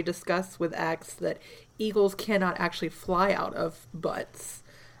point where we discuss with Axe that eagles cannot actually fly out of butts,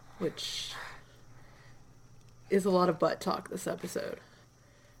 which is a lot of butt talk this episode.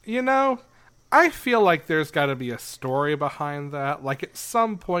 I feel like there's got to be a story behind that. Like, at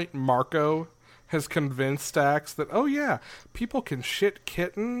some point, Marco has convinced Axe that, oh yeah, people can shit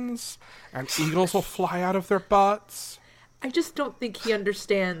kittens, and eagles will fly out of their butts. I just don't think he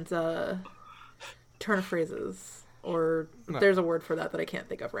understands turn of phrases, or there's a word for that I can't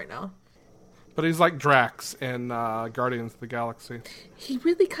think of right now. But he's like Drax in Guardians of the Galaxy. He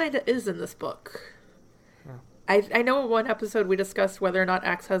really kind of is in this book. I know in one episode we discussed whether or not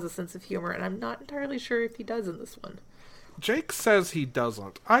Axe has a sense of humor, and I'm not entirely sure if he does in this one. Jake says he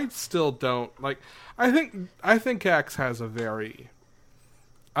doesn't. I still don't. Like, I think Axe has a very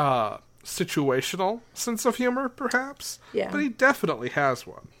situational sense of humor, perhaps. Yeah. But he definitely has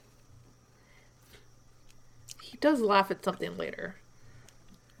one. He does laugh at something later.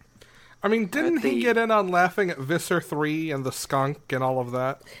 I mean, didn't he get in on laughing at Visser 3 and the skunk and all of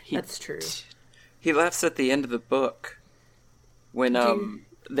that? That's true. He laughs at the end of the book when the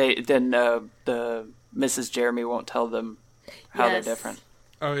Mrs. Jeremy won't tell them how they're different.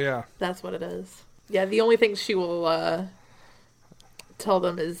 Oh yeah, that's what it is. Yeah, the only thing she will tell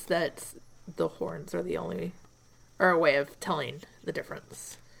them is that the horns are a way of telling the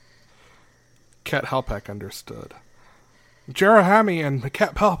difference. Cat Halpak understood. Jerahami and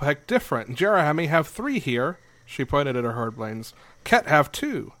Cat Halpak different. Jerahami have 3 here. She pointed at her Hordblains. Ket have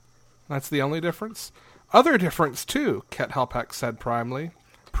 2. That's the only difference. Other difference, too, Ket Halpak said primly.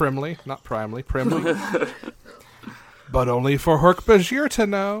 Primly. But only for Hork-Bajir to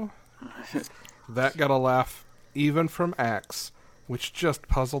know. That got a laugh, even from Axe, which just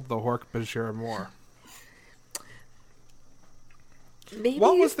puzzled the Hork-Bajir more. Maybe.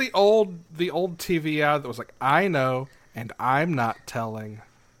 What was the old TV ad that was like, I know, and I'm not telling?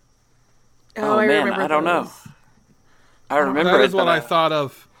 Oh I man, remember I don't know. those. I remember That it, is what but I thought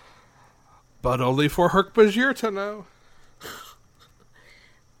of. But only for Hork-Bajir to know.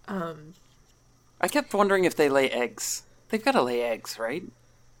 I kept wondering if they lay eggs. They've got to lay eggs, right?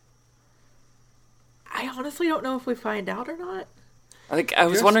 I honestly don't know if we find out or not. I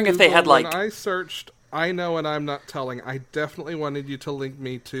was wondering if they had When like. I searched, I know and I'm not telling, I definitely wanted you to link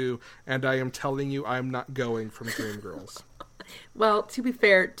me to, and I am telling you I'm not going from Dreamgirls. Well, to be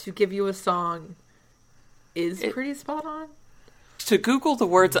fair, to give you a song is pretty spot on. To Google the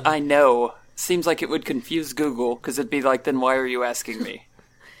words "I know" seems like it would confuse Google because it'd be like, then why are you asking me?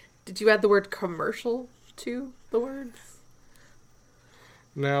 Did you add the word commercial to the words?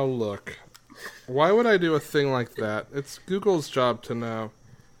 Now look, why would I do a thing like that? It's Google's job to know.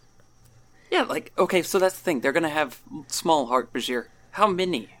 Yeah, like, okay, so that's the thing. They're going to have small Hork-Bajir. How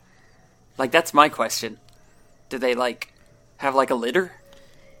many? Like, that's my question. Do they, like, have, like, a litter?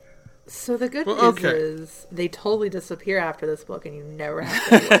 So the good Well, news is they totally disappear after this book and you never have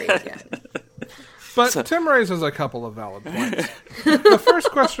to worry again. But Tim raises a couple of valid points. The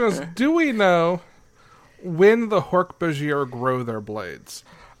first question is, do we know when the Hork-Bajir grow their blades?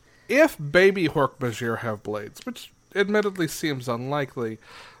 If baby Hork-Bajir have blades, which admittedly seems unlikely,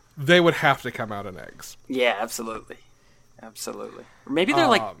 they would have to come out in eggs. Yeah, absolutely. Absolutely. Or maybe they're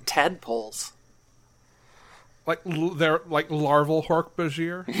like tadpoles. Like they're like larval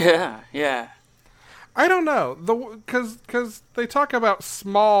Hork-Bajir. Yeah, yeah. I don't know, because they talk about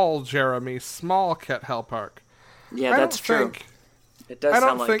small Jeremy, small Ket Helpark. Yeah, that's true. It does I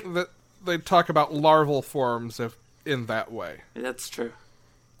sound don't like... think that they talk about larval forms in that way. That's true.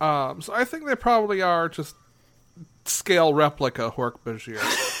 So I think they probably are just scale replica Hork-Bajir.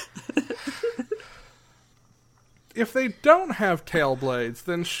 If they don't have tail blades,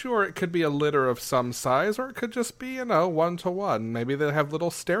 then sure, it could be a litter of some size, or it could just be, 1-to-1. Maybe they have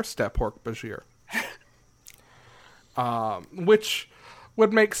little stair-step Hork-Bajir. Which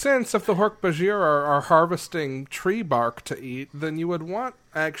would make sense if the Hork-Bajir are harvesting tree bark to eat, then you would want,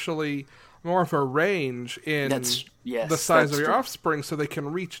 actually, more of a range in the size of your offspring so they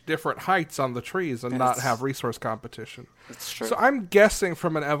can reach different heights on the trees and not have resource competition. That's true. So I'm guessing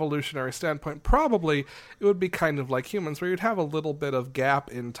from an evolutionary standpoint, probably it would be kind of like humans, where you'd have a little bit of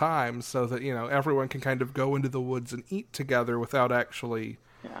gap in time so that, everyone can kind of go into the woods and eat together without actually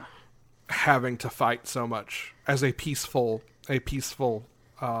having to fight so much as a peaceful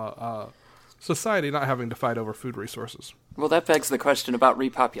society, not having to fight over food resources. Well, that begs the question about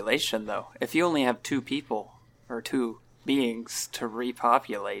repopulation, though. If you only have 2 people, or 2 beings to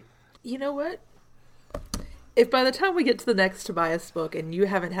repopulate... You know what? If by the time we get to the next Tobias book and you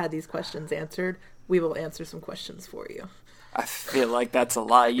haven't had these questions answered, we will answer some questions for you. I feel like that's a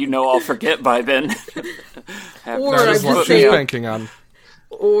lie. I'll forget by then. Or That I'm is what just she's saying, banking on.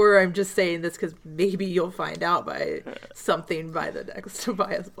 or I'm just saying this because maybe you'll find out by something by the next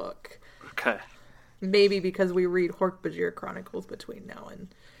Tobias book. Okay. Maybe because we read Hork-Bajir Chronicles between now and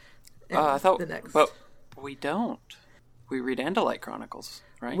I thought, the next. but we don't. We read Andalite Chronicles,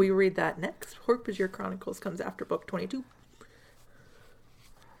 right? We read that next. Hork-Bajir Chronicles comes after book 22.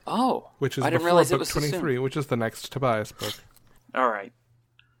 Oh, Which is I didn't before realize it book was 23, which is the next Tobias book. All right,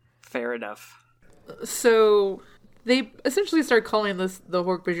 fair enough. So they essentially start calling this the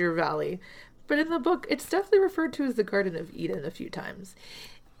Hork-Bajir Valley, but in the book, it's definitely referred to as the Garden of Eden a few times.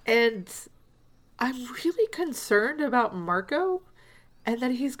 And I'm really concerned about Marco and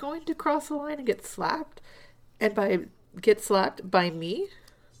that he's going to cross the line and get slapped. And get slapped by me.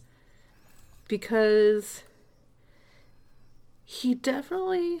 Because he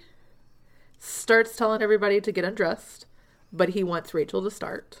definitely starts telling everybody to get undressed, but he wants Rachel to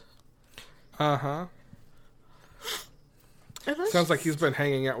start. Uh-huh. Sounds like he's been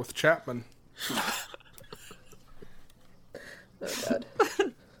hanging out with Chapman. Oh, God.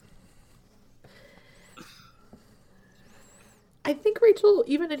 I think Rachel,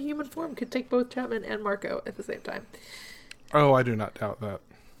 even in human form, could take both Chapman and Marco at the same time. Oh, I do not doubt that.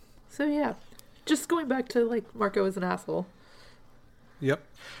 So, yeah. Just going back to, Marco is an asshole. Yep.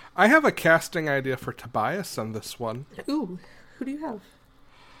 I have a casting idea for Tobias on this one. Ooh, who do you have?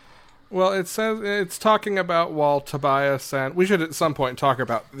 Well, it says it's talking about while Tobias and... We should at some point talk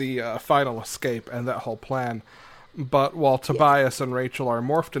about the final escape and that whole plan. But while Tobias and Rachel are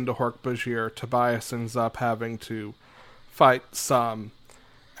morphed into Hork-Bajir, Tobias ends up having to fight some,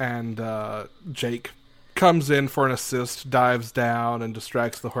 and Jake comes in for an assist, dives down, and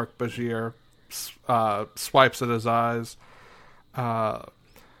distracts the Hork-Bajir, swipes at his eyes. And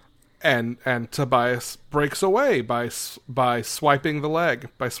Tobias breaks away by swiping the leg,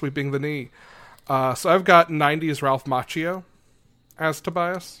 by sweeping the knee. So I've got 90s Ralph Macchio as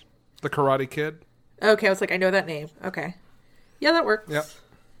Tobias, the Karate Kid. Okay, I was like, I know that name. Okay. Yeah, that works. Yep.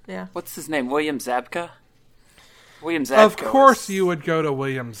 Yeah. What's his name? William Zabka? William Zabka. Of course you would go to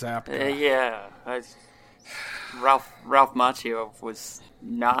William Zabka. Yeah. Ralph Macchio was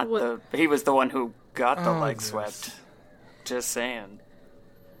not he was the one who got the leg swept. Just saying.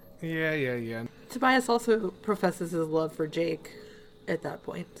 Yeah. Tobias also professes his love for Jake at that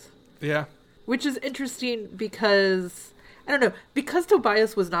point. Yeah. Which is interesting because, I don't know, because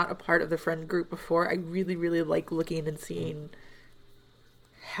Tobias was not a part of the friend group before, I really, really like looking and seeing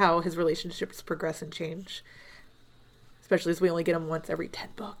how his relationships progress and change. Especially as we only get him once every 10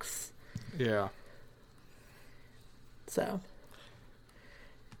 books. Yeah. So.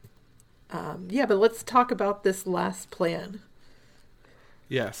 Yeah, but let's talk about this last plan.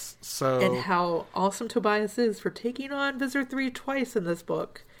 Yes, so... And how awesome Tobias is for taking on Visser 3 twice in this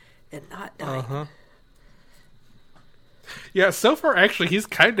book and not dying. Uh-huh. Yeah, so far, actually, he's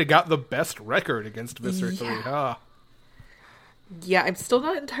kind of got the best record against Visser 3, huh? Yeah, I'm still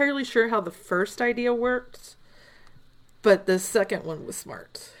not entirely sure how the first idea worked, but the second one was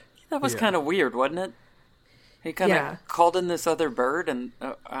smart. That was kind of weird, wasn't it? He kind of called in this other bird, and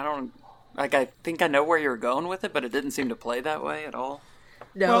I think I know where you're going with it, but it didn't seem to play that way at all.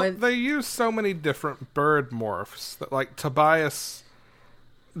 No, well, they use so many different bird morphs that, like, Tobias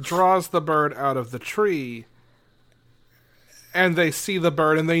draws the bird out of the tree, and they see the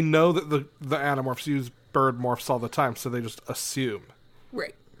bird, and they know that the Animorphs use bird morphs all the time, so they just assume.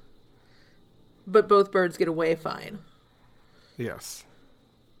 Right. But both birds get away fine. Yes.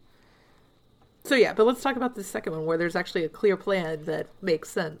 So yeah, but let's talk about the second one, where there's actually a clear plan that makes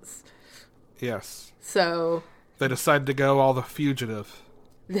sense. Yes. So... They decide to go all the fugitive.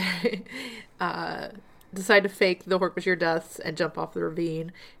 They decide to fake the Hork-Bajir deaths and jump off the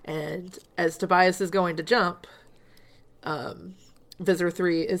ravine. And as Tobias is going to jump, Visser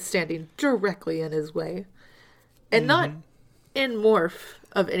 3 is standing directly in his way. And not in morph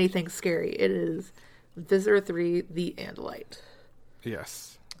of anything scary. It is Visser 3 the Andalite.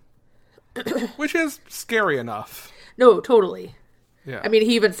 Yes. Which is scary enough. No, totally. Yeah. I mean,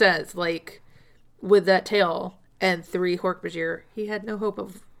 he even says, like, with that tail and 3 Hork-Bajir, he had no hope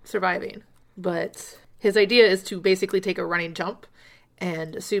of surviving. But his idea is to basically take a running jump,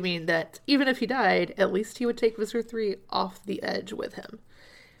 and assuming that even if he died, at least he would take Visser 3 off the edge with him.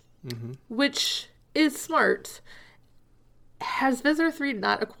 Mm-hmm. Which is smart. Has Visser 3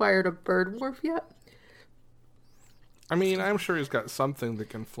 not acquired a bird morph yet? I mean, I'm sure he's got something that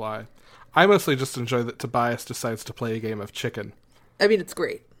can fly. I mostly just enjoy that Tobias decides to play a game of chicken. I mean, it's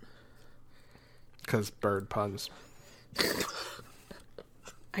great. Because bird puns.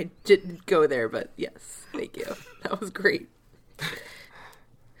 I didn't go there, but yes, thank you. That was great.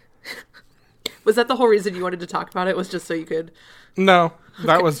 Was that the whole reason you wanted to talk about it? Was just so you could... No,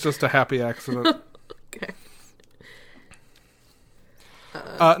 that was just a happy accident. Okay.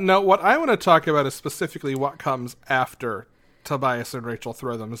 No, what I want to talk about is specifically what comes after Tobias and Rachel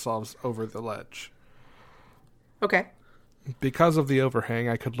throw themselves over the ledge. Okay. Because of the overhang,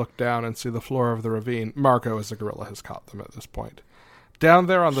 I could look down and see the floor of the ravine. Marco, as the gorilla, has caught them at this point. Down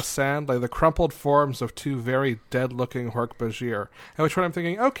there on the sand lay the crumpled forms of 2 very dead-looking Hork-Bajir. At which point I'm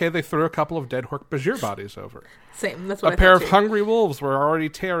thinking, okay, they threw a couple of dead Hork-Bajir bodies over. Same, that's what A pair of hungry wolves were already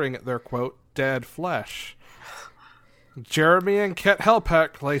tearing at their, quote, dead flesh. Jeremy and Ket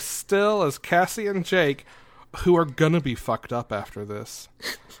Helpeck lay still as Cassie and Jake, who are gonna be fucked up after this,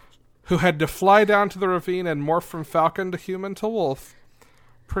 who had to fly down to the ravine and morph from falcon to human to wolf,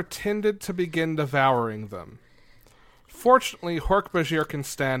 pretended to begin devouring them. Fortunately, Hork-Bajir can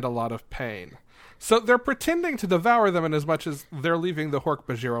stand a lot of pain. So they're pretending to devour them in as much as they're leaving the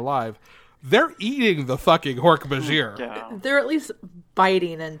Hork-Bajir alive. They're eating the fucking Hork-Bajir. Yeah. They're at least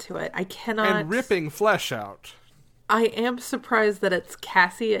biting into it. I cannot... And ripping flesh out. I am surprised that it's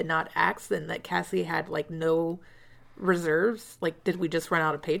Cassie and not Axe, and that Cassie had, like, no reserves. Like, did we just run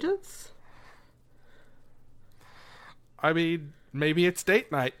out of pages? I mean, maybe it's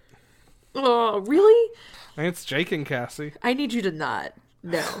date night. Oh, really? And it's Jake and Cassie. I need you to not.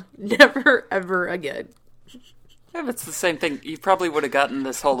 No. Never, ever again. Yeah, it's the same thing. You probably would have gotten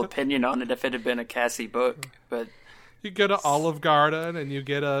this whole opinion on it if it had been a Cassie book, but... You go to Olive Garden and you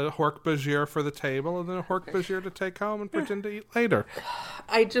get a Hork-Bajir for the table and then a Hork-Bajir to take home and pretend to eat later.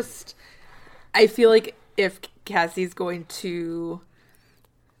 I feel like if Cassie's going to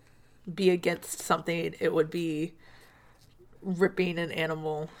be against something, it would be ripping an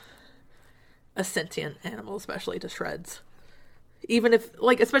animal, a sentient animal especially, to shreds. even if,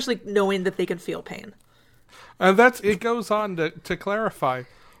 like, especially knowing that they can feel pain. And it goes on to clarify.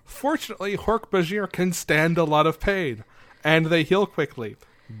 Fortunately, Hork-Bajir can stand a lot of pain, and they heal quickly.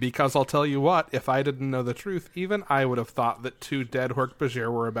 Because I'll tell you what, if I didn't know the truth, even I would have thought that 2 dead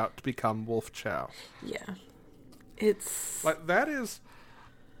Hork-Bajir were about to become Wolf Chow. Yeah. It's... Like, that is...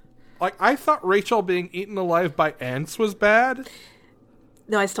 Like, I thought Rachel being eaten alive by ants was bad.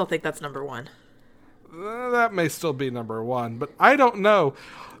 No, I still think that's number 1. That may still be number 1, but I don't know.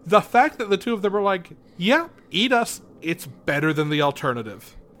 The fact that the 2 of them are like, yeah, eat us, it's better than the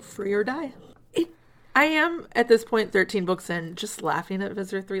alternative. Free or die. I am, at this point, 13 books in, just laughing at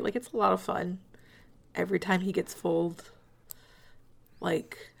Visitor 3. Like, it's a lot of fun. Every time he gets fooled.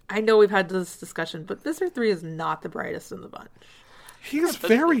 Like, I know we've had this discussion, but Visitor 3 is not the brightest in the bunch. He's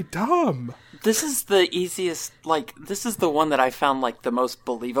very dumb. This is the easiest, like, this is the one that I found, like, the most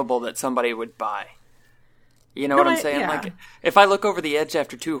believable that somebody would buy. You know what I'm saying? Yeah. Like, if I look over the edge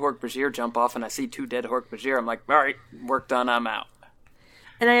after 2 Hork-Bajir jump off and I see 2 dead Hork-Bajir, I'm like, all right, work done, I'm out.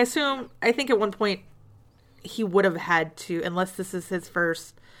 And I think at one point, he would have had to, unless this is his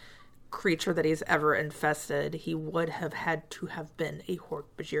first creature that he's ever infested, he would have had to have been a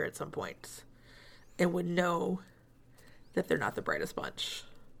Hork-Bajir at some point. And would know that they're not the brightest bunch.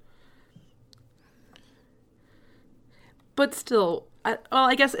 But still,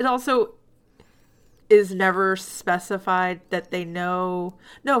 I guess it also is never specified that they know...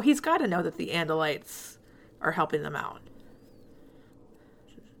 No, he's got to know that the Andalites are helping them out.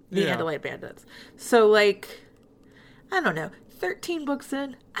 The Andalite bandits. So, like, I don't know, 13 books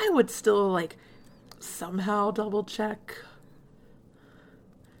in, I would still, like, somehow double check.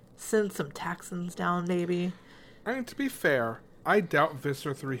 Send some Taxons down, maybe. I mean, to be fair, I doubt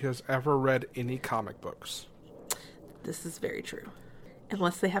Visitor 3 has ever read any comic books. This is very true.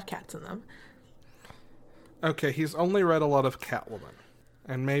 Unless they have cats in them. Okay, he's only read a lot of Catwoman.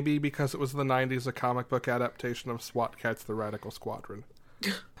 And maybe because it was the 90s, a comic book adaptation of SWAT Cats, The Radical Squadron.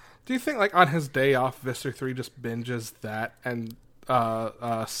 Do you think, like, on his day off, Visitor 3 just binges that and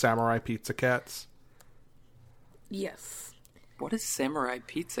Samurai Pizza Cats? Yes. What is Samurai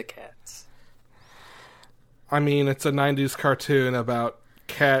Pizza Cats? I mean, it's a 90s cartoon about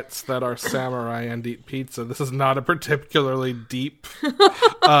cats that are samurai and eat pizza. This is not a particularly deep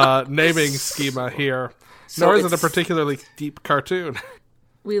naming schema here. So nor is it a particularly deep cartoon.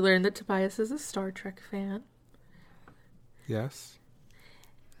 We learned that Tobias is a Star Trek fan. Yes.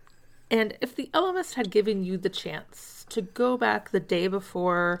 And if the Ellimist had given you the chance to go back the day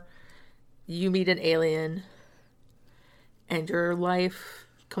before you meet an alien and your life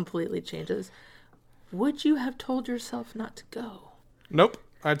completely changes, would you have told yourself not to go? Nope.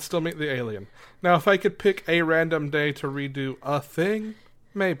 I'd still meet the alien. Now, if I could pick a random day to redo a thing,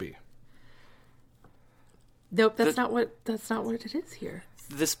 maybe. Nope, that's not what it is here.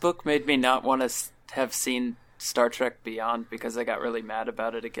 This book made me not want to have seen Star Trek Beyond because I got really mad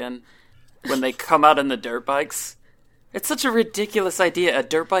about it again. When they come out in the dirt bikes. It's such a ridiculous idea, a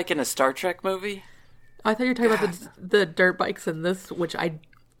dirt bike in a Star Trek movie. I thought you were talking about the dirt bikes in this, which I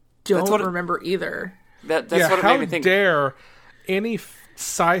don't remember either. That's what it made me think. How dare any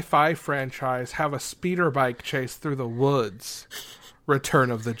sci-fi franchise have a speeder bike chase through the woods? Return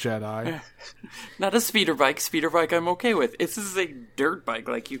of the Jedi. Not a speeder bike. Speeder bike I'm okay with. This is a dirt bike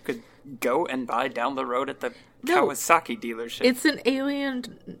like you could go and buy down the road at the Kawasaki dealership. It's an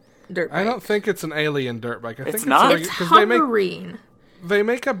alien dirt bike. I don't think it's an alien dirt bike. I think not? It's hovering. They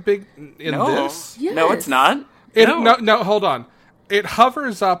make a big... this? Yes. No, it's not. No, hold on. It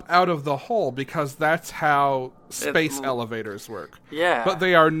hovers up out of the hole because that's how space elevators work. Yeah. But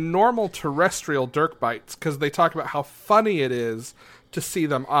they are normal terrestrial dirt bikes because they talk about how funny it is to see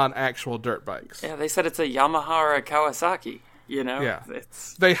them on actual dirt bikes. Yeah, they said it's a Yamaha or a Kawasaki, you know? Yeah.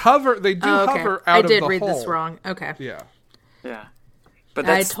 They hover out of the hole. I did read this wrong. Okay. Yeah. Yeah. But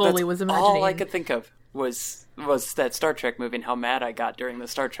I totally was imagining. All I could think of was that Star Trek movie and how mad I got during the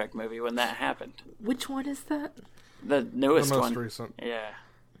Star Trek movie when that happened. Which one is that? The newest the most one. recent. Yeah.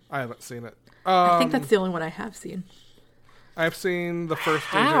 I haven't seen it. I think that's the only one I have seen. I've seen the first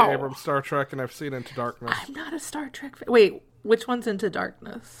How? J.J. Abrams Star Trek, and I'ek seen Into Darkness. I'm not a Star Trek fan. Wait, which one's Into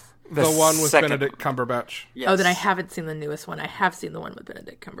Darkness? The one with second Benedict Cumberbatch. Yes. Oh, then I haven't seen the newest one. I have seen the one with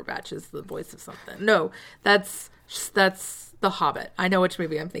Benedict Cumberbatch as the voice of something. No, that's The Hobbit. I know which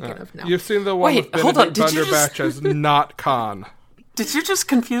movie I'm thinking of now. You've seen the one Wait, with hold on, Benedict did you Cumberbatch as not Khan. Did you just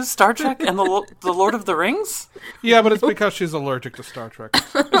confuse Star Trek and the Lord of the Rings? Yeah, but it's because she's allergic to Star Trek.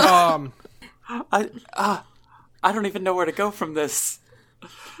 I don't even know where to go from this.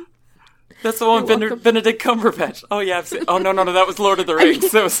 That's the one with Benedict Cumberbatch. Oh yeah, I've seen. Oh no, that was Lord of the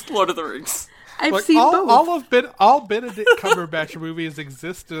Rings. That was Lord of the Rings. I've seen both. All Benedict Cumberbatch movies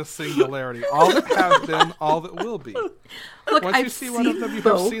exist in a singularity. All that have been, all that will be. Look, Once you see one of them, you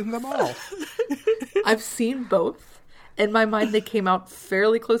have seen them all. I've seen both. In my mind, they came out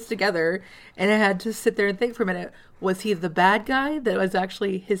fairly close together, and I had to sit there and think for a minute. Was he the bad guy that was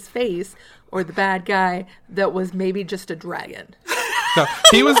actually his face, or the bad guy that was maybe just a dragon? No,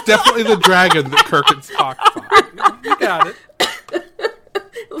 he was definitely the dragon that Kirkins talked about. You got it.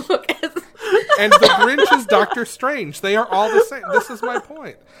 Look, and the Grinch is Doctor Strange. They are all the same. This is my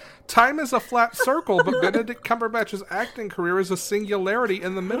point. Time is a flat circle, but Benedict Cumberbatch's acting career is a singularity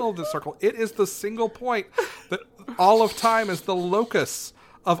in the middle of the circle. It is the single point that all of time is the locus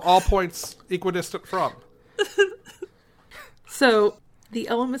of all points equidistant from. So, the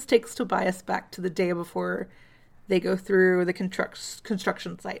Ellimist takes Tobias back to the day before they go through the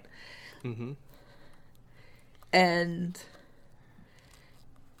construction site. Mm-hmm. And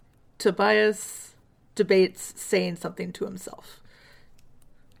Tobias debates saying something to himself.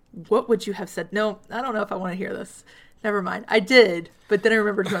 What would you have said? No, I don't know if I want to hear this. Never mind. I did, but then I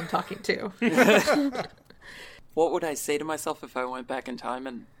remembered who I'm talking to. What would I say to myself if I went back in time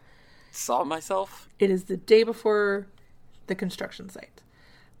and saw myself? It is the day before the construction site.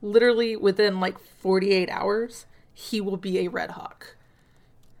 Literally within like 48 hours, he will be a Red Hawk.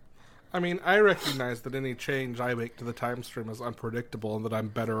 I mean, I recognize that any change I make to the time stream is unpredictable and that I'm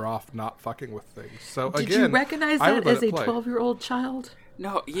better off not fucking with things. So Did again, you recognize that as a 12-year-old child?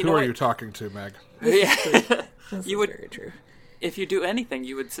 No, Who are you talking to, Meg? Yeah. This You is would- very true. If you do anything,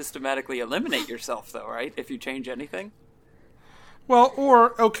 you would systematically eliminate yourself, though, right? If you change anything. Well,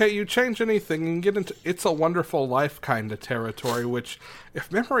 or, okay, you change anything and get into It's a Wonderful Life kind of territory, which,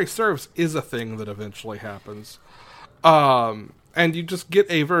 if memory serves, is a thing that eventually happens. And you just get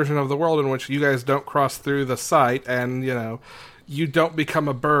a version of the world in which you guys don't cross through the site and, you know, you don't become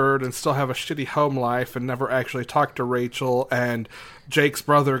a bird and still have a shitty home life and never actually talk to Rachel, and Jake's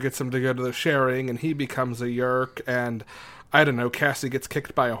brother gets him to go to the sharing and he becomes a yerk, and, I don't know, Cassie gets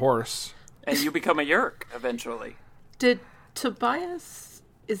kicked by a horse. And you become a yerk, eventually. Did Tobias,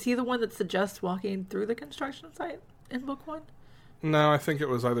 is he the one that suggests walking through the construction site in book 1? No, I think it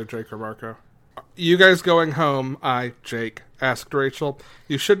was either Jake or Marco. You guys going home, Jake, asked Rachel.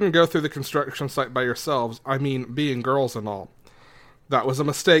 You shouldn't go through the construction site by yourselves. I mean, being girls and all. That was a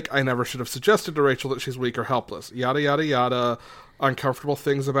mistake. I never should have suggested to Rachel that she's weak or helpless. Yada, yada, yada. Uncomfortable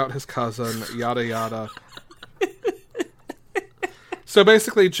things about his cousin. Yada, yada. So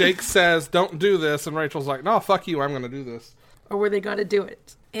basically, Jake says, don't do this, and Rachel's like, no, fuck you, I'm going to do this. Or were they going to do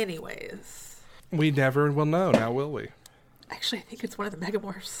it anyways? We never will know, now will we? Actually, I think it's one of the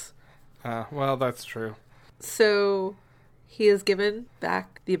Megamorphs. Well, that's true. So, he is given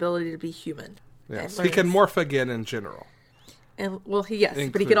back the ability to be human. Yes, he can morph again in general. And, well, but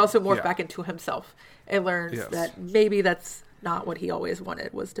he can also morph back into himself. And learns that maybe that's not what he always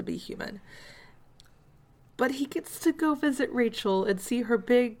wanted, was to be human. But he gets to go visit Rachel and see her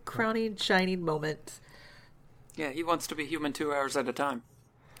big, crowning, shining moment. Yeah, he wants to be human 2 hours at a time.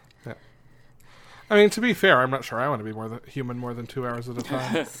 Yeah. I mean, to be fair, I'm not sure I want to be human more than 2 hours at a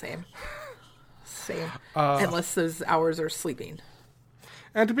time. Same. Unless those hours are sleeping.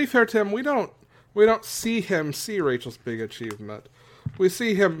 And to be fair, Tim, we don't see him see Rachel's big achievement. We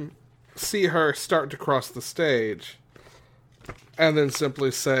see her start to cross the stage, and then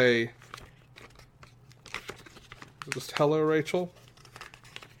simply say, just hello, Rachel.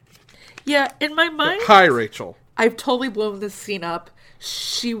 Yeah, in my mind, hi, Rachel. I've totally blown this scene up.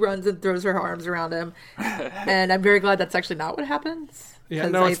 She runs and throws her arms around him, and I'm very glad that's actually not what happens. Yeah,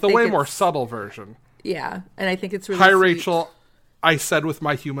 no, it's the way more subtle version. Yeah, and I think it's really hi, sweet. Rachel. I said with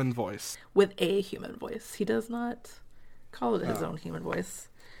my human voice. With a human voice. He does not call it his own human voice.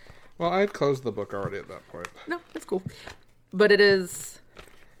 Well, I had closed the book already at that point. No, that's cool. But it is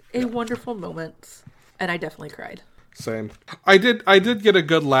a wonderful moment, and I definitely cried. Same. I did get a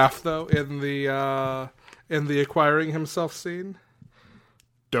good laugh though in the acquiring himself scene.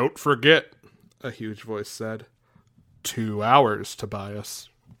 Don't forget, a huge voice said. 2 hours, Tobias.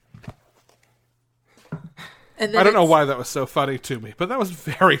 And I don't know why that was so funny to me, but that was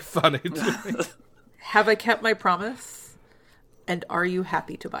very funny to me. Have I kept my promise? And are you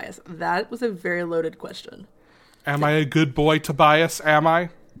happy, Tobias? That was a very loaded question. Am I a good boy, Tobias? Am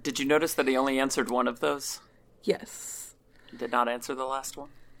I? Did you notice that he only answered one of those? Yes. Did not answer the last one?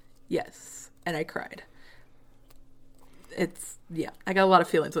 Yes. And I cried. I got a lot of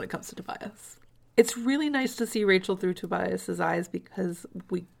feelings when it comes to Tobias. It's really nice to see Rachel through Tobias's eyes because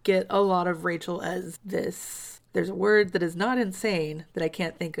we get a lot of Rachel as this. There's a word that is not insane that I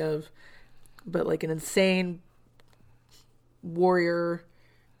can't think of, but like an insane warrior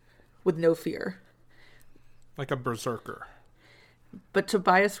with no fear. Like a berserker. But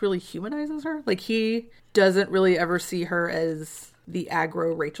Tobias really humanizes her. Like, he doesn't really ever see her as the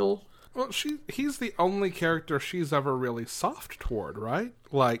aggro Rachel. Well, he's the only character she's ever really soft toward, right?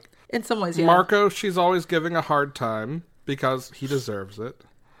 Like, in some ways, yeah. Marco, she's always giving a hard time because he deserves it.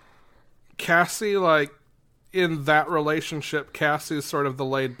 Cassie, like, in that relationship, Cassie's sort of the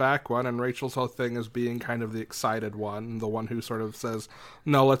laid-back one, and Rachel's whole thing is being kind of the excited one, the one who sort of says,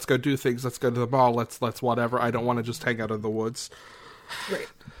 no, let's go do things, let's go to the mall, let's whatever, I don't want to just hang out in the woods. Right.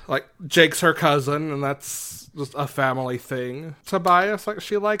 Like, Jake's her cousin, and that's just a family thing. Tobias, like,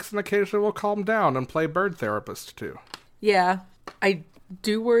 she likes and occasionally will calm down and play bird therapist, too. Yeah. I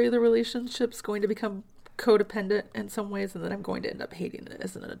do worry the relationship's going to become codependent in some ways, and then I'm going to end up hating it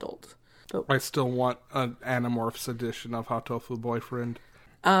as an adult. But I still want an Animorphs edition of Hatofu Boyfriend.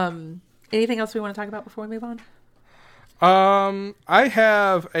 Anything else we want to talk about before we move on? I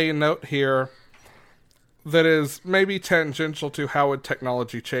have a note here that is maybe tangential to how would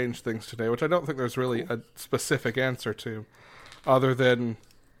technology change things today, which I don't think there's really a specific answer to, other than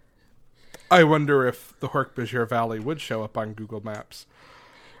I wonder if the Hork-Bajir Valley would show up on Google Maps.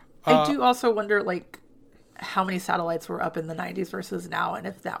 I do also wonder, like, how many satellites were up in the 90s versus now, and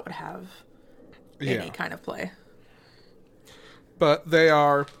if that would have any kind of play. But they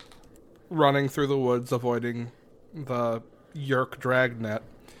are running through the woods, avoiding the Yerk dragnet.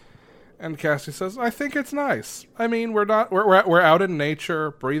 And Cassie says, I think it's nice. I mean, we're out in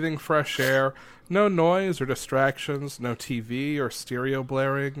nature, breathing fresh air, no noise or distractions, no TV or stereo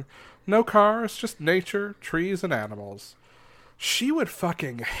blaring, no cars, just nature, trees, and animals. She would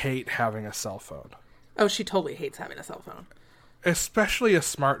fucking hate having a cell phone. Oh, she totally hates having a cell phone. Especially a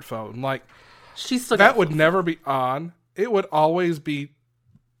smartphone. Like, she's still that would never be on. It would always be,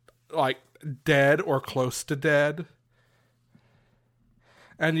 like, dead or close to dead.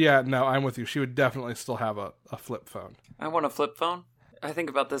 And yeah, no, I'm with you. She would definitely still have a flip phone. I want a flip phone. I think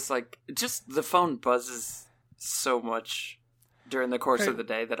about this, like, just the phone buzzes so much during the course of the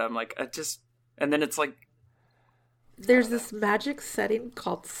day that I'm like, and then it's like... There's this magic setting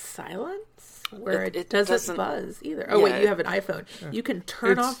called silence where it doesn't buzz either. Oh, wait, you have an iPhone. Yeah. You can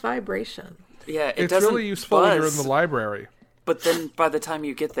turn off vibration. Yeah, it's really useful when you're in the library. But then by the time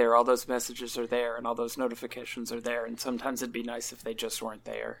you get there, all those messages are there and all those notifications are there. And sometimes it'd be nice if they just weren't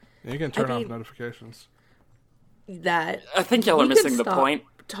there. You can turn off notifications. I think y'all are missing the point.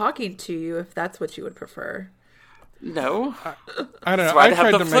 Talking to you if that's what you would prefer. No. I don't know. I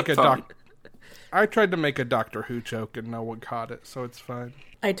tried to make a Doctor Who joke and no one caught it, so it's fine.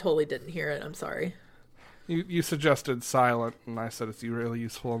 I totally didn't hear it. I'm sorry. You suggested silent, and I said it's really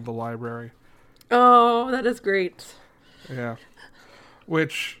useful in the library. Oh, that is great. Yeah.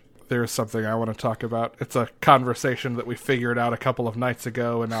 Which, there's something I want to talk about. It's a conversation that we figured out a couple of nights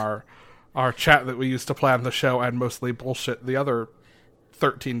ago in our chat that we used to plan the show and mostly bullshit the other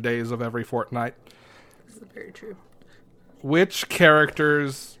 13 days of every fortnight. This is very true. Which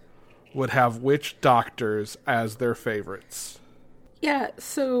characters would have which doctors as their favorites? Yeah,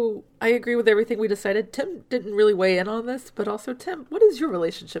 so I agree with everything we decided. Tim didn't really weigh in on this, but also, Tim, what is your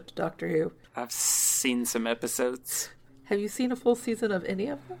relationship to Doctor Who? I've seen some episodes. Have you seen a full season of any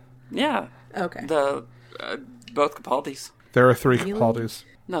of them? Yeah. Okay. Both Capaldis. There are 3 Capaldis.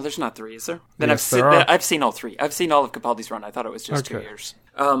 No, there's not 3, is there? Then yes, I've seen all 3. I've seen all of Capaldi's run. I thought it was just 2 years.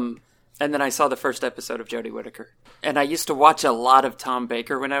 And then I saw the first episode of Jodie Whittaker. And I used to watch a lot of Tom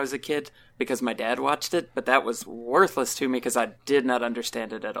Baker when I was a kid because my dad watched it, but that was worthless to me because I did not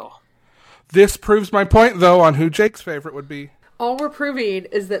understand it at all. This proves my point, though, on who Jake's favorite would be. All we're proving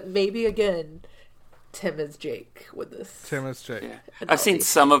is that maybe, again, Tim is Jake with this. Tim is Jake. Yeah. I've seen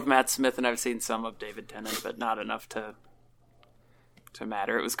some of Matt Smith and I've seen some of David Tennant, but not enough to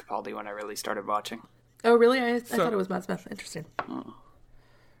matter. It was Capaldi when I really started watching. Oh, really? I thought it was Matt Smith. Interesting. Oh.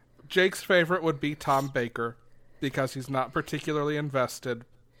 Jake's favorite would be Tom Baker because he's not particularly invested,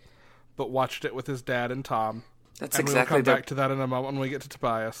 but watched it with his dad and Tom. That's and exactly we'll come back to that in a moment when we get to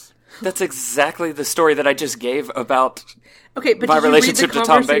Tobias. That's exactly the story that I just gave about but my relationship to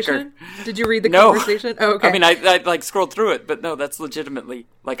Tom Baker. Did you read the conversation? Oh, okay. I mean, I like scrolled through it, but no, that's legitimately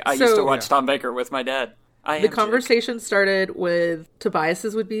like I used to watch Tom Baker with my dad. The conversation started with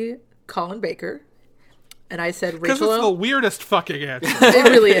Tobias's would be Colin Baker. And I said Rachel. Because it's the weirdest fucking answer. It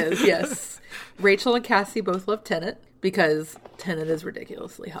really is, yes. Rachel and Cassie both love Tennant because Tennant is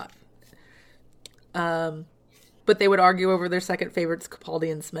ridiculously hot. But they would argue over their second favorites, Capaldi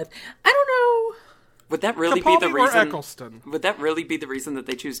and Smith. I don't know. Would that really Capaldi be the reason? Or Eccleston? Would that really be the reason that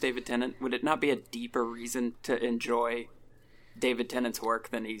they choose David Tennant? Would it not be a deeper reason to enjoy David Tennant's work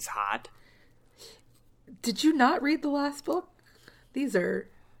than he's hot? Did you not read the last book? These are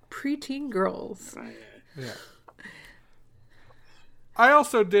preteen girls. Yeah. I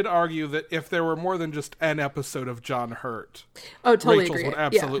also did argue that if there were more than just an episode of John Hurt, Oh, totally Rachel's agree. would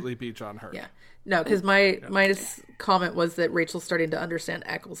absolutely be John Hurt. Yeah. No, because my comment was that Rachel's starting to understand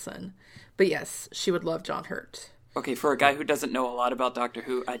Eccleston. But yes, she would love John Hurt. Okay, for a guy who doesn't know a lot about Doctor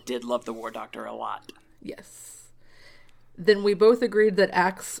Who, I did love the War Doctor a lot. Yes. Then we both agreed that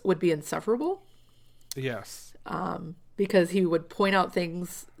Axe would be insufferable. Yes. Because he would point out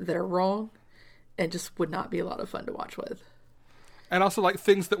things that are wrong and just would not be a lot of fun to watch with. And also, like,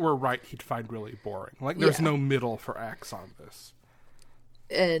 things that were right he'd find really boring. Like, there's Yeah. no middle for Axe on this.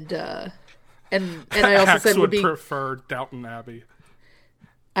 And I also Axe said would would be prefer Downton Abbey.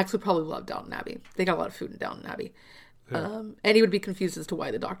 Axe would probably love Downton Abbey. They got a lot of food in Downton Abbey. And he would be confused as to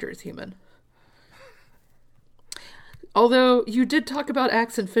why the Doctor is human. Although you did talk about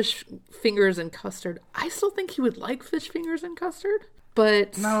Axe and fish fingers and custard. I still think he would like fish fingers and custard.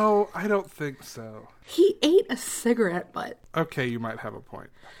 But No, I don't think so. he ate a cigarette butt. Okay, you might have a point.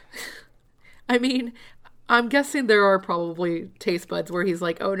 I mean, I'm guessing there are probably taste buds where he's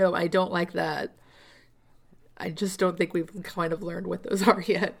like, oh no, I don't like that. I just don't think we've kind of learned what those are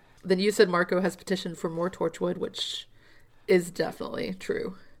yet. Then you said Marco has petitioned for more Torchwood, which is definitely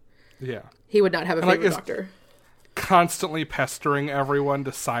true. Yeah. He would not have a And, like, favorite is- Doctor. Constantly pestering everyone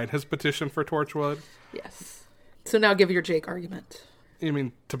to sign his petition for Torchwood. Yes. So now give your Jake argument. You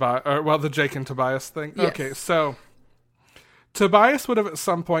mean Tobias? Well, the Jake and Tobias thing? Yes. Okay, so Tobias would have at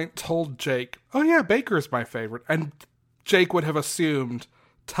some point told Jake, oh yeah, Baker's my favorite. And Jake would have assumed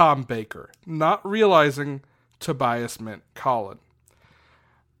Tom Baker, not realizing Tobias meant Colin.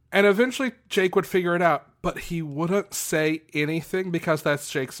 And eventually Jake would figure it out, but he wouldn't say anything because that's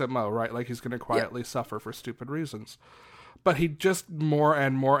Jake's MO, right? Like, he's going to quietly suffer for stupid reasons. But he'd just more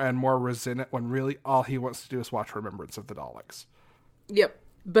and more and more resent it when really all he wants to do is watch Remembrance of the Daleks. Yep.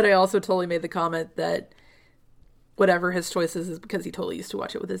 But I also totally made the comment that whatever his choice is because he totally used to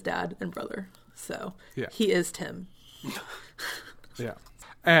watch it with his dad and brother. So Yeah. he is Tim. Yeah.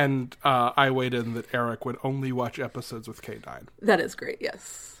 And I weighed in that Eric would only watch episodes with K9. That is great,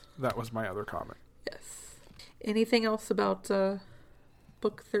 yes. That was my other comment. Yes. Anything else about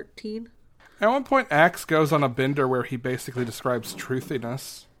book 13? At one point, Axe goes on a bender where he basically describes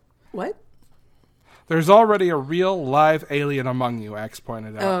truthiness. What? There's already a real live alien among you, Axe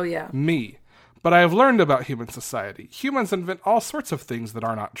pointed out. Oh, yeah. Me. But I have learned about human society. Humans invent all sorts of things that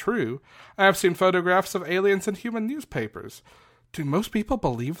are not true. I have seen photographs of aliens in human newspapers. Do most people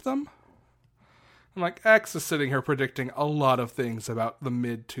believe them? I'm like, Axe is sitting here predicting a lot of things about the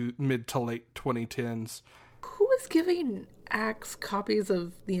mid to late 2010s. Who is giving Axe copies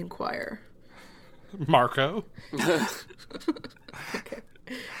of The Inquirer? Marco. Okay.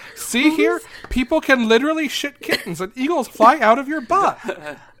 See here? People can literally shit kittens and eagles fly out of your butt.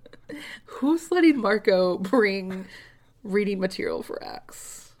 Who's letting Marco bring reading material for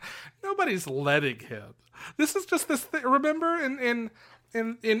Axe? Nobody's letting him. This is just this thing. Remember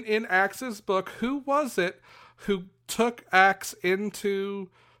in Axe's book, who was it who took Axe into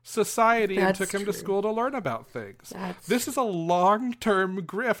society and took him to school to learn about things? This is a long-term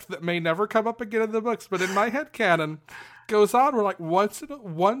grift that may never come up again in the books, but in my head canon goes on where, like,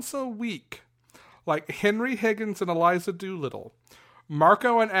 once a week, like Henry Higgins and Eliza Doolittle,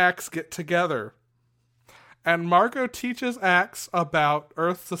 Marco and Axe get together, and Marco teaches Axe about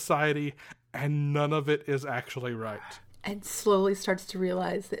Earth society, and none of it is actually right. And slowly starts to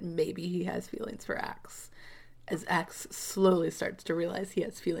realize that maybe he has feelings for Axe. As Axe slowly starts to realize he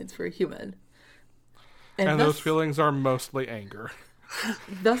has feelings for a human. And those feelings are mostly anger.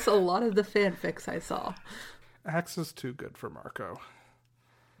 Thus a lot of the fanfics I saw. Axe is too good for Marco.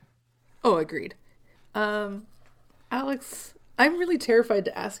 Oh, agreed. Alex, I'm really terrified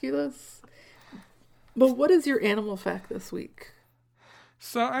to ask you this, but what is your animal fact this week?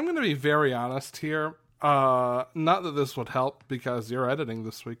 So I'm going to be very honest here. Not that this would help because you're editing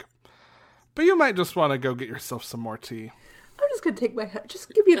this week, but you might just want to go get yourself some more tea. I'm just going to take my head.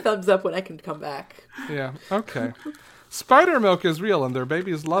 Just give me a thumbs up when I can come back. Yeah, okay. Spider milk is real and their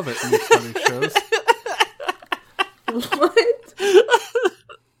babies love it, new study shows. What?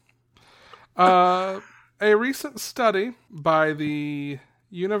 A recent study by the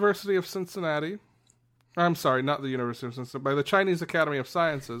University of Cincinnati. I'm sorry, not the University of Cincinnati, by the Chinese Academy of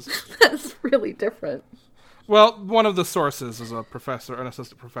Sciences. That's really different. Well, one of the sources is a professor, an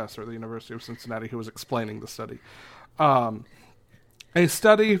assistant professor at the University of Cincinnati who was explaining the study. A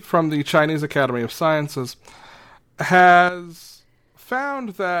study from the Chinese Academy of Sciences has found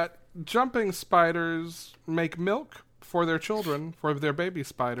that jumping spiders make milk for their children, for their baby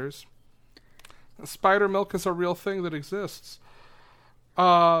spiders. Spider milk is a real thing that exists.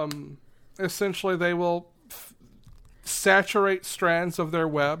 Essentially, they will saturate strands of their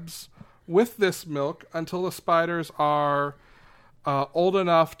webs with this milk until the spiders are old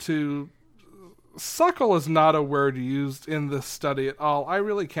enough to... Suckle is not a word used in this study at all. I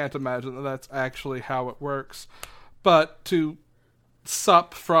really can't imagine that that's actually how it works. But to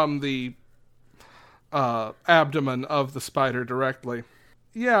sup from the abdomen of the spider directly.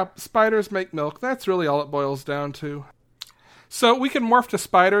 Yeah, spiders make milk. That's really all it boils down to. So we can morph to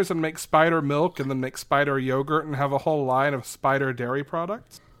spiders and make spider milk and then make spider yogurt and have a whole line of spider dairy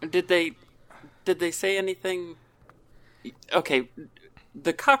products. Did they say anything? Okay,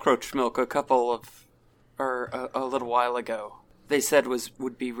 the cockroach milk a little while ago, they said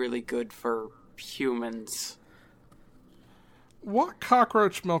would be really good for humans. What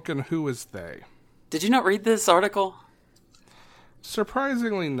cockroach milk and who is they? Did you not read this article?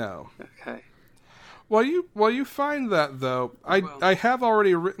 Surprisingly, no. Okay. While you find that, though, I have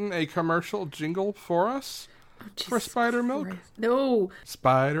already written a commercial jingle for us for spider milk. No.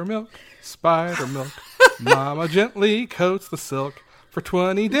 Spider milk, Mama gently coats the silk. For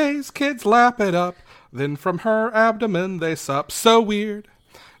 20 days, kids lap it up. Then from her abdomen they sup. So weird.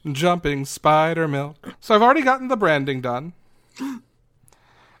 Jumping spider milk. So I've already gotten the branding done.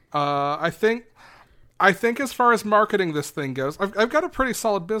 I think as far as marketing this thing goes, I've got a pretty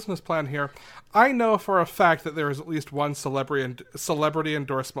solid business plan here. I know for a fact that there is at least one celebrity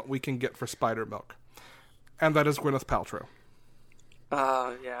endorsement we can get for spider milk. And that is Gwyneth Paltrow.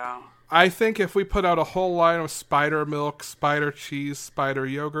 Yeah. I think if we put out a whole line of spider milk, spider cheese, spider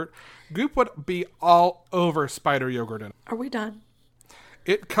yogurt, Goop would be all over spider yogurt in it. Are we done?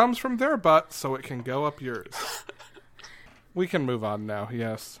 It comes from their butt, so it can go up yours. We can move on now,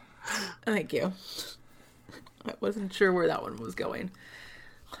 yes. Thank you. I wasn't sure where that one was going.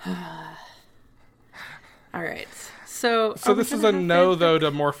 All right. So this is a no, though, to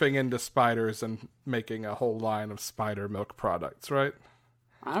morphing into spiders and making a whole line of spider milk products, right?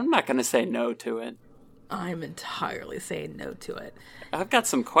 I'm not going to say no to it. I'm entirely saying no to it. I've got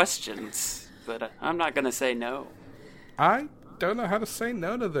some questions, but I'm not going to say no. I don't know how to say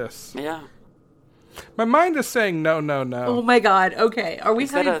no to this. Yeah. My mind is saying no, no, no. Oh my god, okay. Are we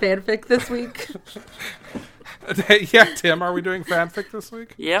having fanfic this week? Yeah, Tim, are we doing fanfic this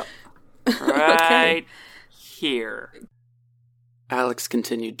week? Yep. Right here. Alex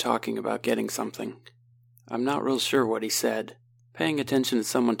continued talking about getting something. I'm not real sure what he said. Paying attention to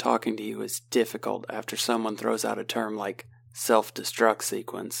someone talking to you is difficult after someone throws out a term like self-destruct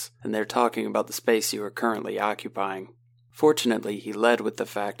sequence, and they're talking about the space you are currently occupying. Fortunately, he led with the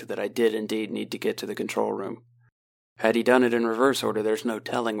fact that I did indeed need to get to the control room. Had he done it in reverse order, there's no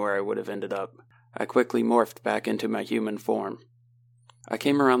telling where I would have ended up. I quickly morphed back into my human form. I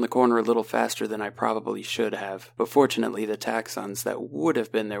came around the corner a little faster than I probably should have, but fortunately the taxons that would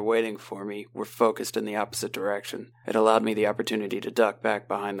have been there waiting for me were focused in the opposite direction. It allowed me the opportunity to duck back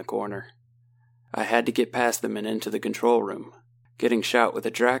behind the corner. I had to get past them and into the control room. Getting shot with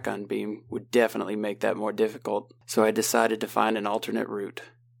a Dracon beam would definitely make that more difficult, so I decided to find an alternate route.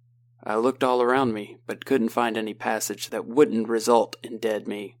 I looked all around me, but couldn't find any passage that wouldn't result in dead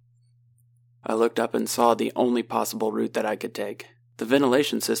me. I looked up and saw the only possible route that I could take. The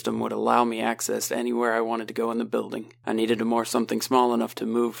ventilation system would allow me access anywhere I wanted to go in the building. I needed to morph something small enough to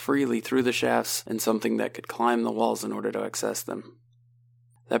move freely through the shafts and something that could climb the walls in order to access them.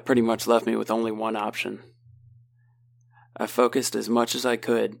 That pretty much left me with only one option. I focused as much as I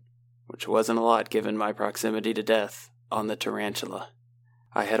could, which wasn't a lot given my proximity to death, on the tarantula.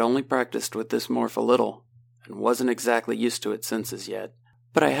 I had only practiced with this morph a little, and wasn't exactly used to its senses yet,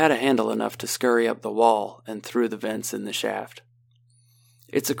 but I had a handle enough to scurry up the wall and through the vents in the shaft.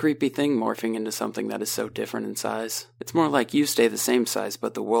 It's a creepy thing morphing into something that is so different in size. It's more like you stay the same size,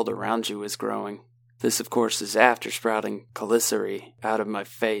 but the world around you is growing. This, of course, is after sprouting Caliceri out of my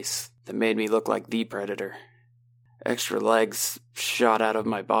face that made me look like the Predator. Extra legs shot out of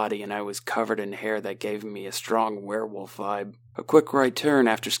my body, and I was covered in hair that gave me a strong werewolf vibe. A quick right turn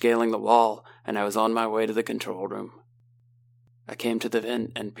after scaling the wall, and I was on my way to the control room. I came to the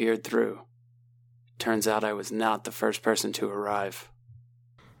vent and peered through. Turns out I was not the first person to arrive.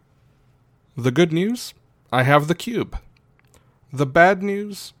 The good news? I have the cube. The bad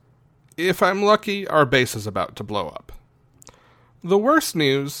news? If I'm lucky, our base is about to blow up. The worst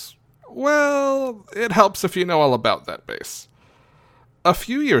news? Well, it helps if you know all about that base. A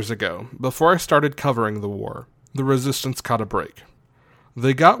few years ago, before I started covering the war, the Resistance caught a break.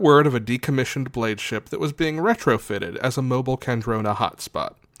 They got word of a decommissioned blade ship that was being retrofitted as a mobile Kandrona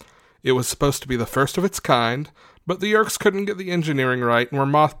hotspot. It was supposed to be the first of its kind, but the Yeerks couldn't get the engineering right and were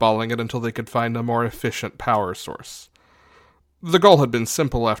mothballing it until they could find a more efficient power source. The goal had been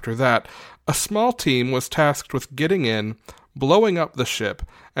simple after that. A small team was tasked with getting in, blowing up the ship,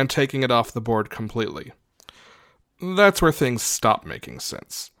 and taking it off the board completely. That's where things stopped making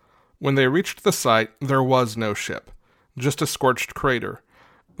sense. When they reached the site, there was no ship, just a scorched crater.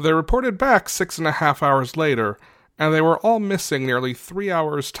 They reported back 6.5 hours later, and they were all missing nearly 3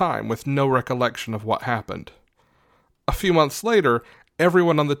 hours' time with no recollection of what happened. A few months later,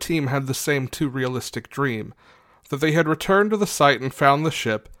 everyone on the team had the same too realistic dream, that they had returned to the site and found the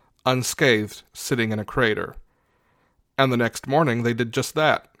ship, unscathed, sitting in a crater. And the next morning they did just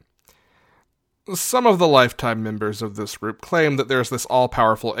that. Some of the Lifetime members of this group claim that there's this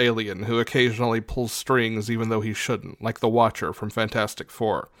all-powerful alien who occasionally pulls strings even though he shouldn't, like the Watcher from Fantastic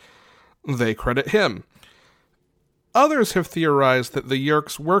Four. They credit him. Others have theorized that the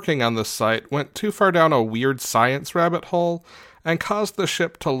Yeerks working on the site went too far down a weird science rabbit hole and caused the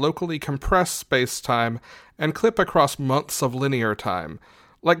ship to locally compress space-time and clip across months of linear time,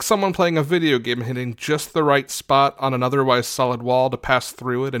 like someone playing a video game hitting just the right spot on an otherwise solid wall to pass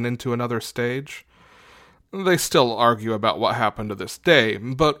through it and into another stage. They still argue about what happened to this day,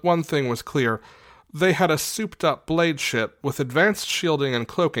 but one thing was clear. They had a souped-up blade ship with advanced shielding and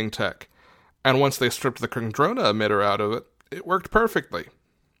cloaking tech, and once they stripped the Kandrona emitter out of it, it worked perfectly.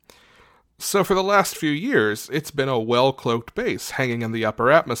 So for the last few years, it's been a well-cloaked base hanging in the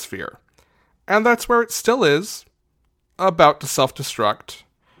upper atmosphere. And that's where it still is, about to self-destruct.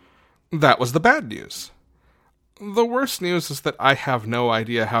 That was the bad news. The worst news is that I have no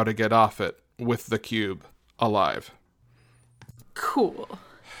idea how to get off it with the cube alive. Cool.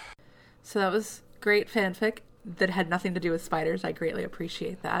 So that was great fanfic that had nothing to do with spiders. I greatly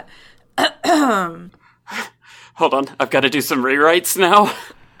appreciate that. Hold on, I've got to do some rewrites now.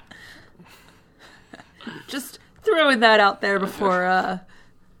 Just throwing that out there before I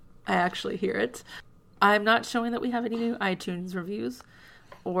actually hear it. I'm not showing that we have any new iTunes reviews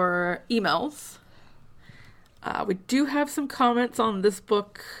or emails. We do have some comments on this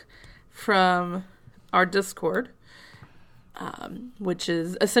book from our Discord, which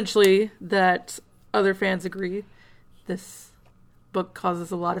is essentially that other fans agree this book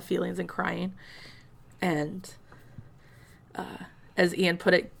causes a lot of feelings and crying. And as Ian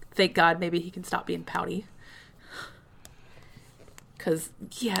put it, thank God maybe he can stop being pouty. Because,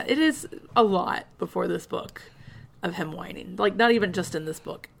 yeah, it is a lot before this book of him whining. Like, not even just in this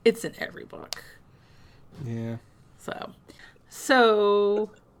book. It's in every book. Yeah. So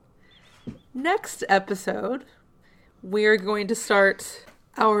next episode, we're going to start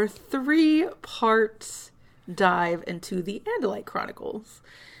our 3-part dive into the Andalite Chronicles.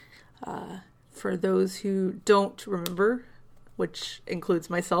 For those who don't remember, which includes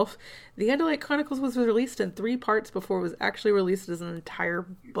myself, the Andalite Chronicles was released in 3 parts before it was actually released as an entire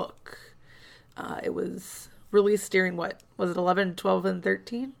book. It was released during, what? Was it 11, 12, and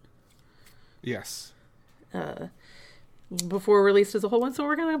 13? Yes. Before released as a whole one, so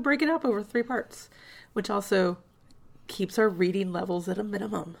we're going to break it up over 3 parts, which also keeps our reading levels at a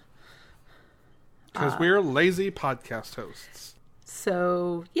minimum. Because we're lazy podcast hosts.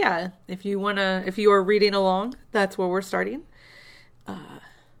 So, yeah, if you are reading along, that's where we're starting.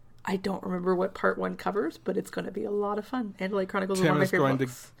 I don't remember what part 1 covers, but it's going to be a lot of fun. Andalite Chronicles is one of my favorite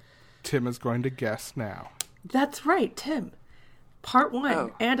books. Tim is going to guess now. That's right, Tim. Part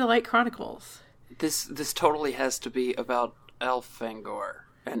 1, Andalite Chronicles. This totally has to be about Elfangor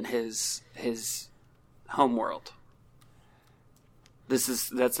and his homeworld.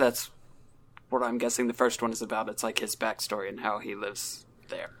 That's what I'm guessing the first one is about. It's like his backstory and how he lives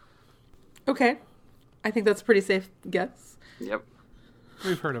there. Okay. I think that's a pretty safe guess. Yep.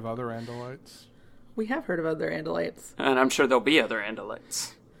 We've heard of other Andalites. We have heard of other Andalites. And I'm sure there'll be other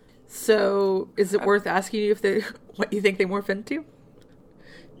Andalites. So, is it worth asking you what you think they morph into?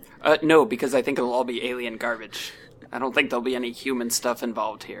 No, because I think it'll all be alien garbage. I don't think there'll be any human stuff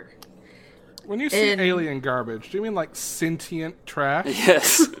involved here. When you say alien garbage, do you mean like sentient trash?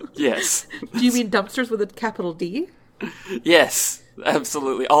 Yes. Yes. Do you mean dumpsters with a capital D? Yes,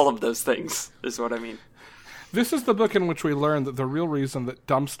 absolutely. All of those things is what I mean. This is the book in which we learn that the real reason that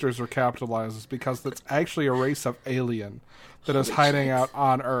dumpsters are capitalized is because it's actually a race of alien that is hiding out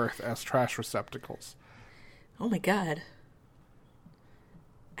on Earth as trash receptacles. Oh my god.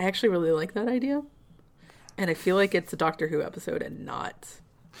 I actually really like that idea. And I feel like it's a Doctor Who episode and not...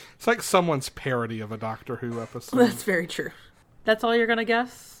 It's like someone's parody of a Doctor Who episode. That's very true. That's all you're going to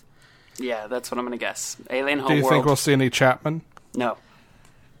guess? Yeah, that's what I'm going to guess. Alien Do homeworld. you think we'll see any Chapman? No.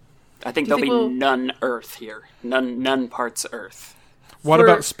 I think there'll be none Earth here. None parts Earth. What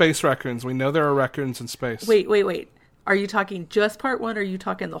about space raccoons? We know there are raccoons in space. Wait. Are you talking just part 1 or are you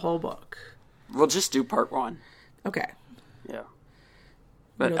talking the whole book? We'll just do part 1. Okay. Yeah.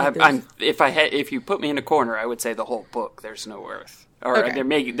 But if you put me in a corner, I would say the whole book. There's no Earth, or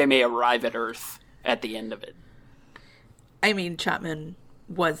okay. They may arrive at Earth at the end of it. I mean, Chapman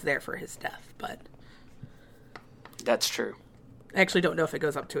was there for his death, but that's true. I actually don't know if it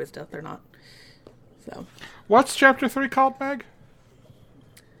goes up to his death or not. So, what's Chapter 3 called, Meg?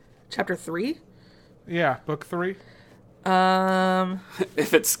 Chapter 3? Yeah, Book 3.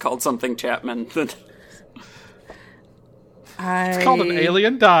 If it's called something Chapman, then it's called An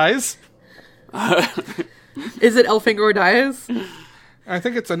Alien Dies. Is it Elfangor Dies? I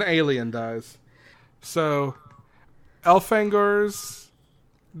think it's An Alien Dies. So, Elfangor's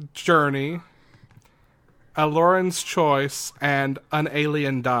Journey, Aloran's Choice, and An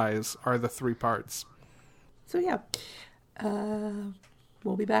Alien Dies are the 3 parts. So yeah,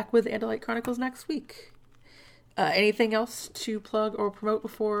 we'll be back with Andalite Chronicles next week. Anything else to plug or promote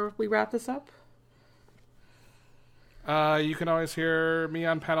before we wrap this up? You can always hear me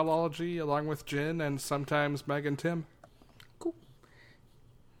on Panelology along with Jin and sometimes Meg and Tim. Cool.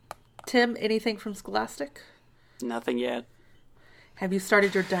 Tim, anything from Scholastic? Nothing yet. Have you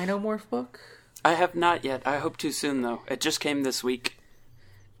started your Dinomorph book? I have not yet. I hope to soon, though. It just came this week.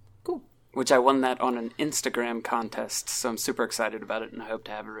 Cool. Which I won that on an Instagram contest, so I'm super excited about it, and I hope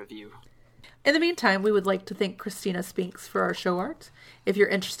to have a review. In the meantime, we would like to thank Christina Spinks for our show art. If you're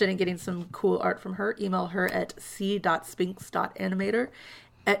interested in getting some cool art from her, email her at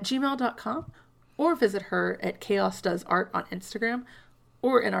c.spinks.animator@gmail.com or visit her at Chaos Does Art on Instagram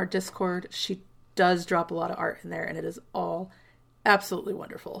or in our Discord. She does drop a lot of art in there, and it is all absolutely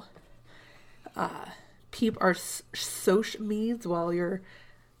wonderful. Peep our social medias while you're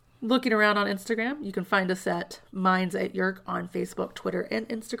looking around on Instagram. You can find us at Minds at Yerk on Facebook, Twitter, and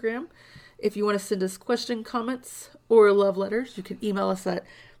Instagram. If you want to send us questions, comments, or love letters, you can email us at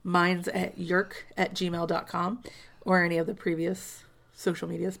mindsatyerk@gmail.com or any of the previous social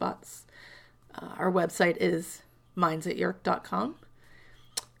media spots. Our website is mindsatyerk.com.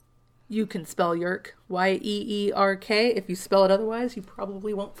 You can spell Yerk, Y-E-E-R-K. If you spell it otherwise, you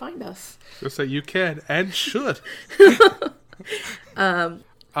probably won't find us. Just say you can and should. And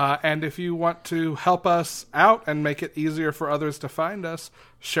if you want to help us out and make it easier for others to find us,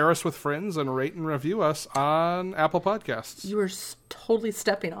 share us with friends and rate and review us on Apple Podcasts. You are totally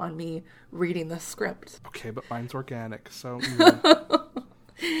stepping on me reading the script. Okay, but mine's organic, so...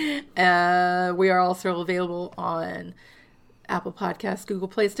 We are also available on Apple Podcasts, Google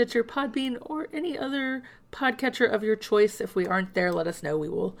Play, Stitcher, Podbean, or any other podcatcher of your choice. If we aren't there, let us know. We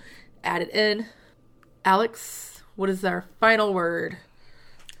will add it in. Alex, what is our final word?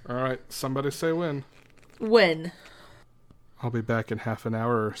 All right, somebody say when. When? I'll be back in half an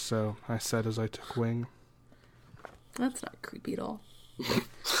hour or so, I said as I took wing. That's not creepy at all.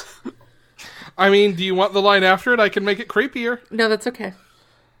 I mean, do you want the line after it? I can make it creepier. No, that's okay.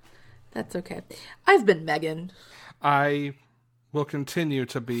 That's okay. I've been Megan. I will continue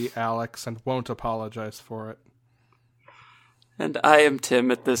to be Alex and won't apologize for it. And I am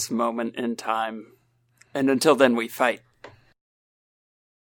Tim at this moment in time. And until then, we fight.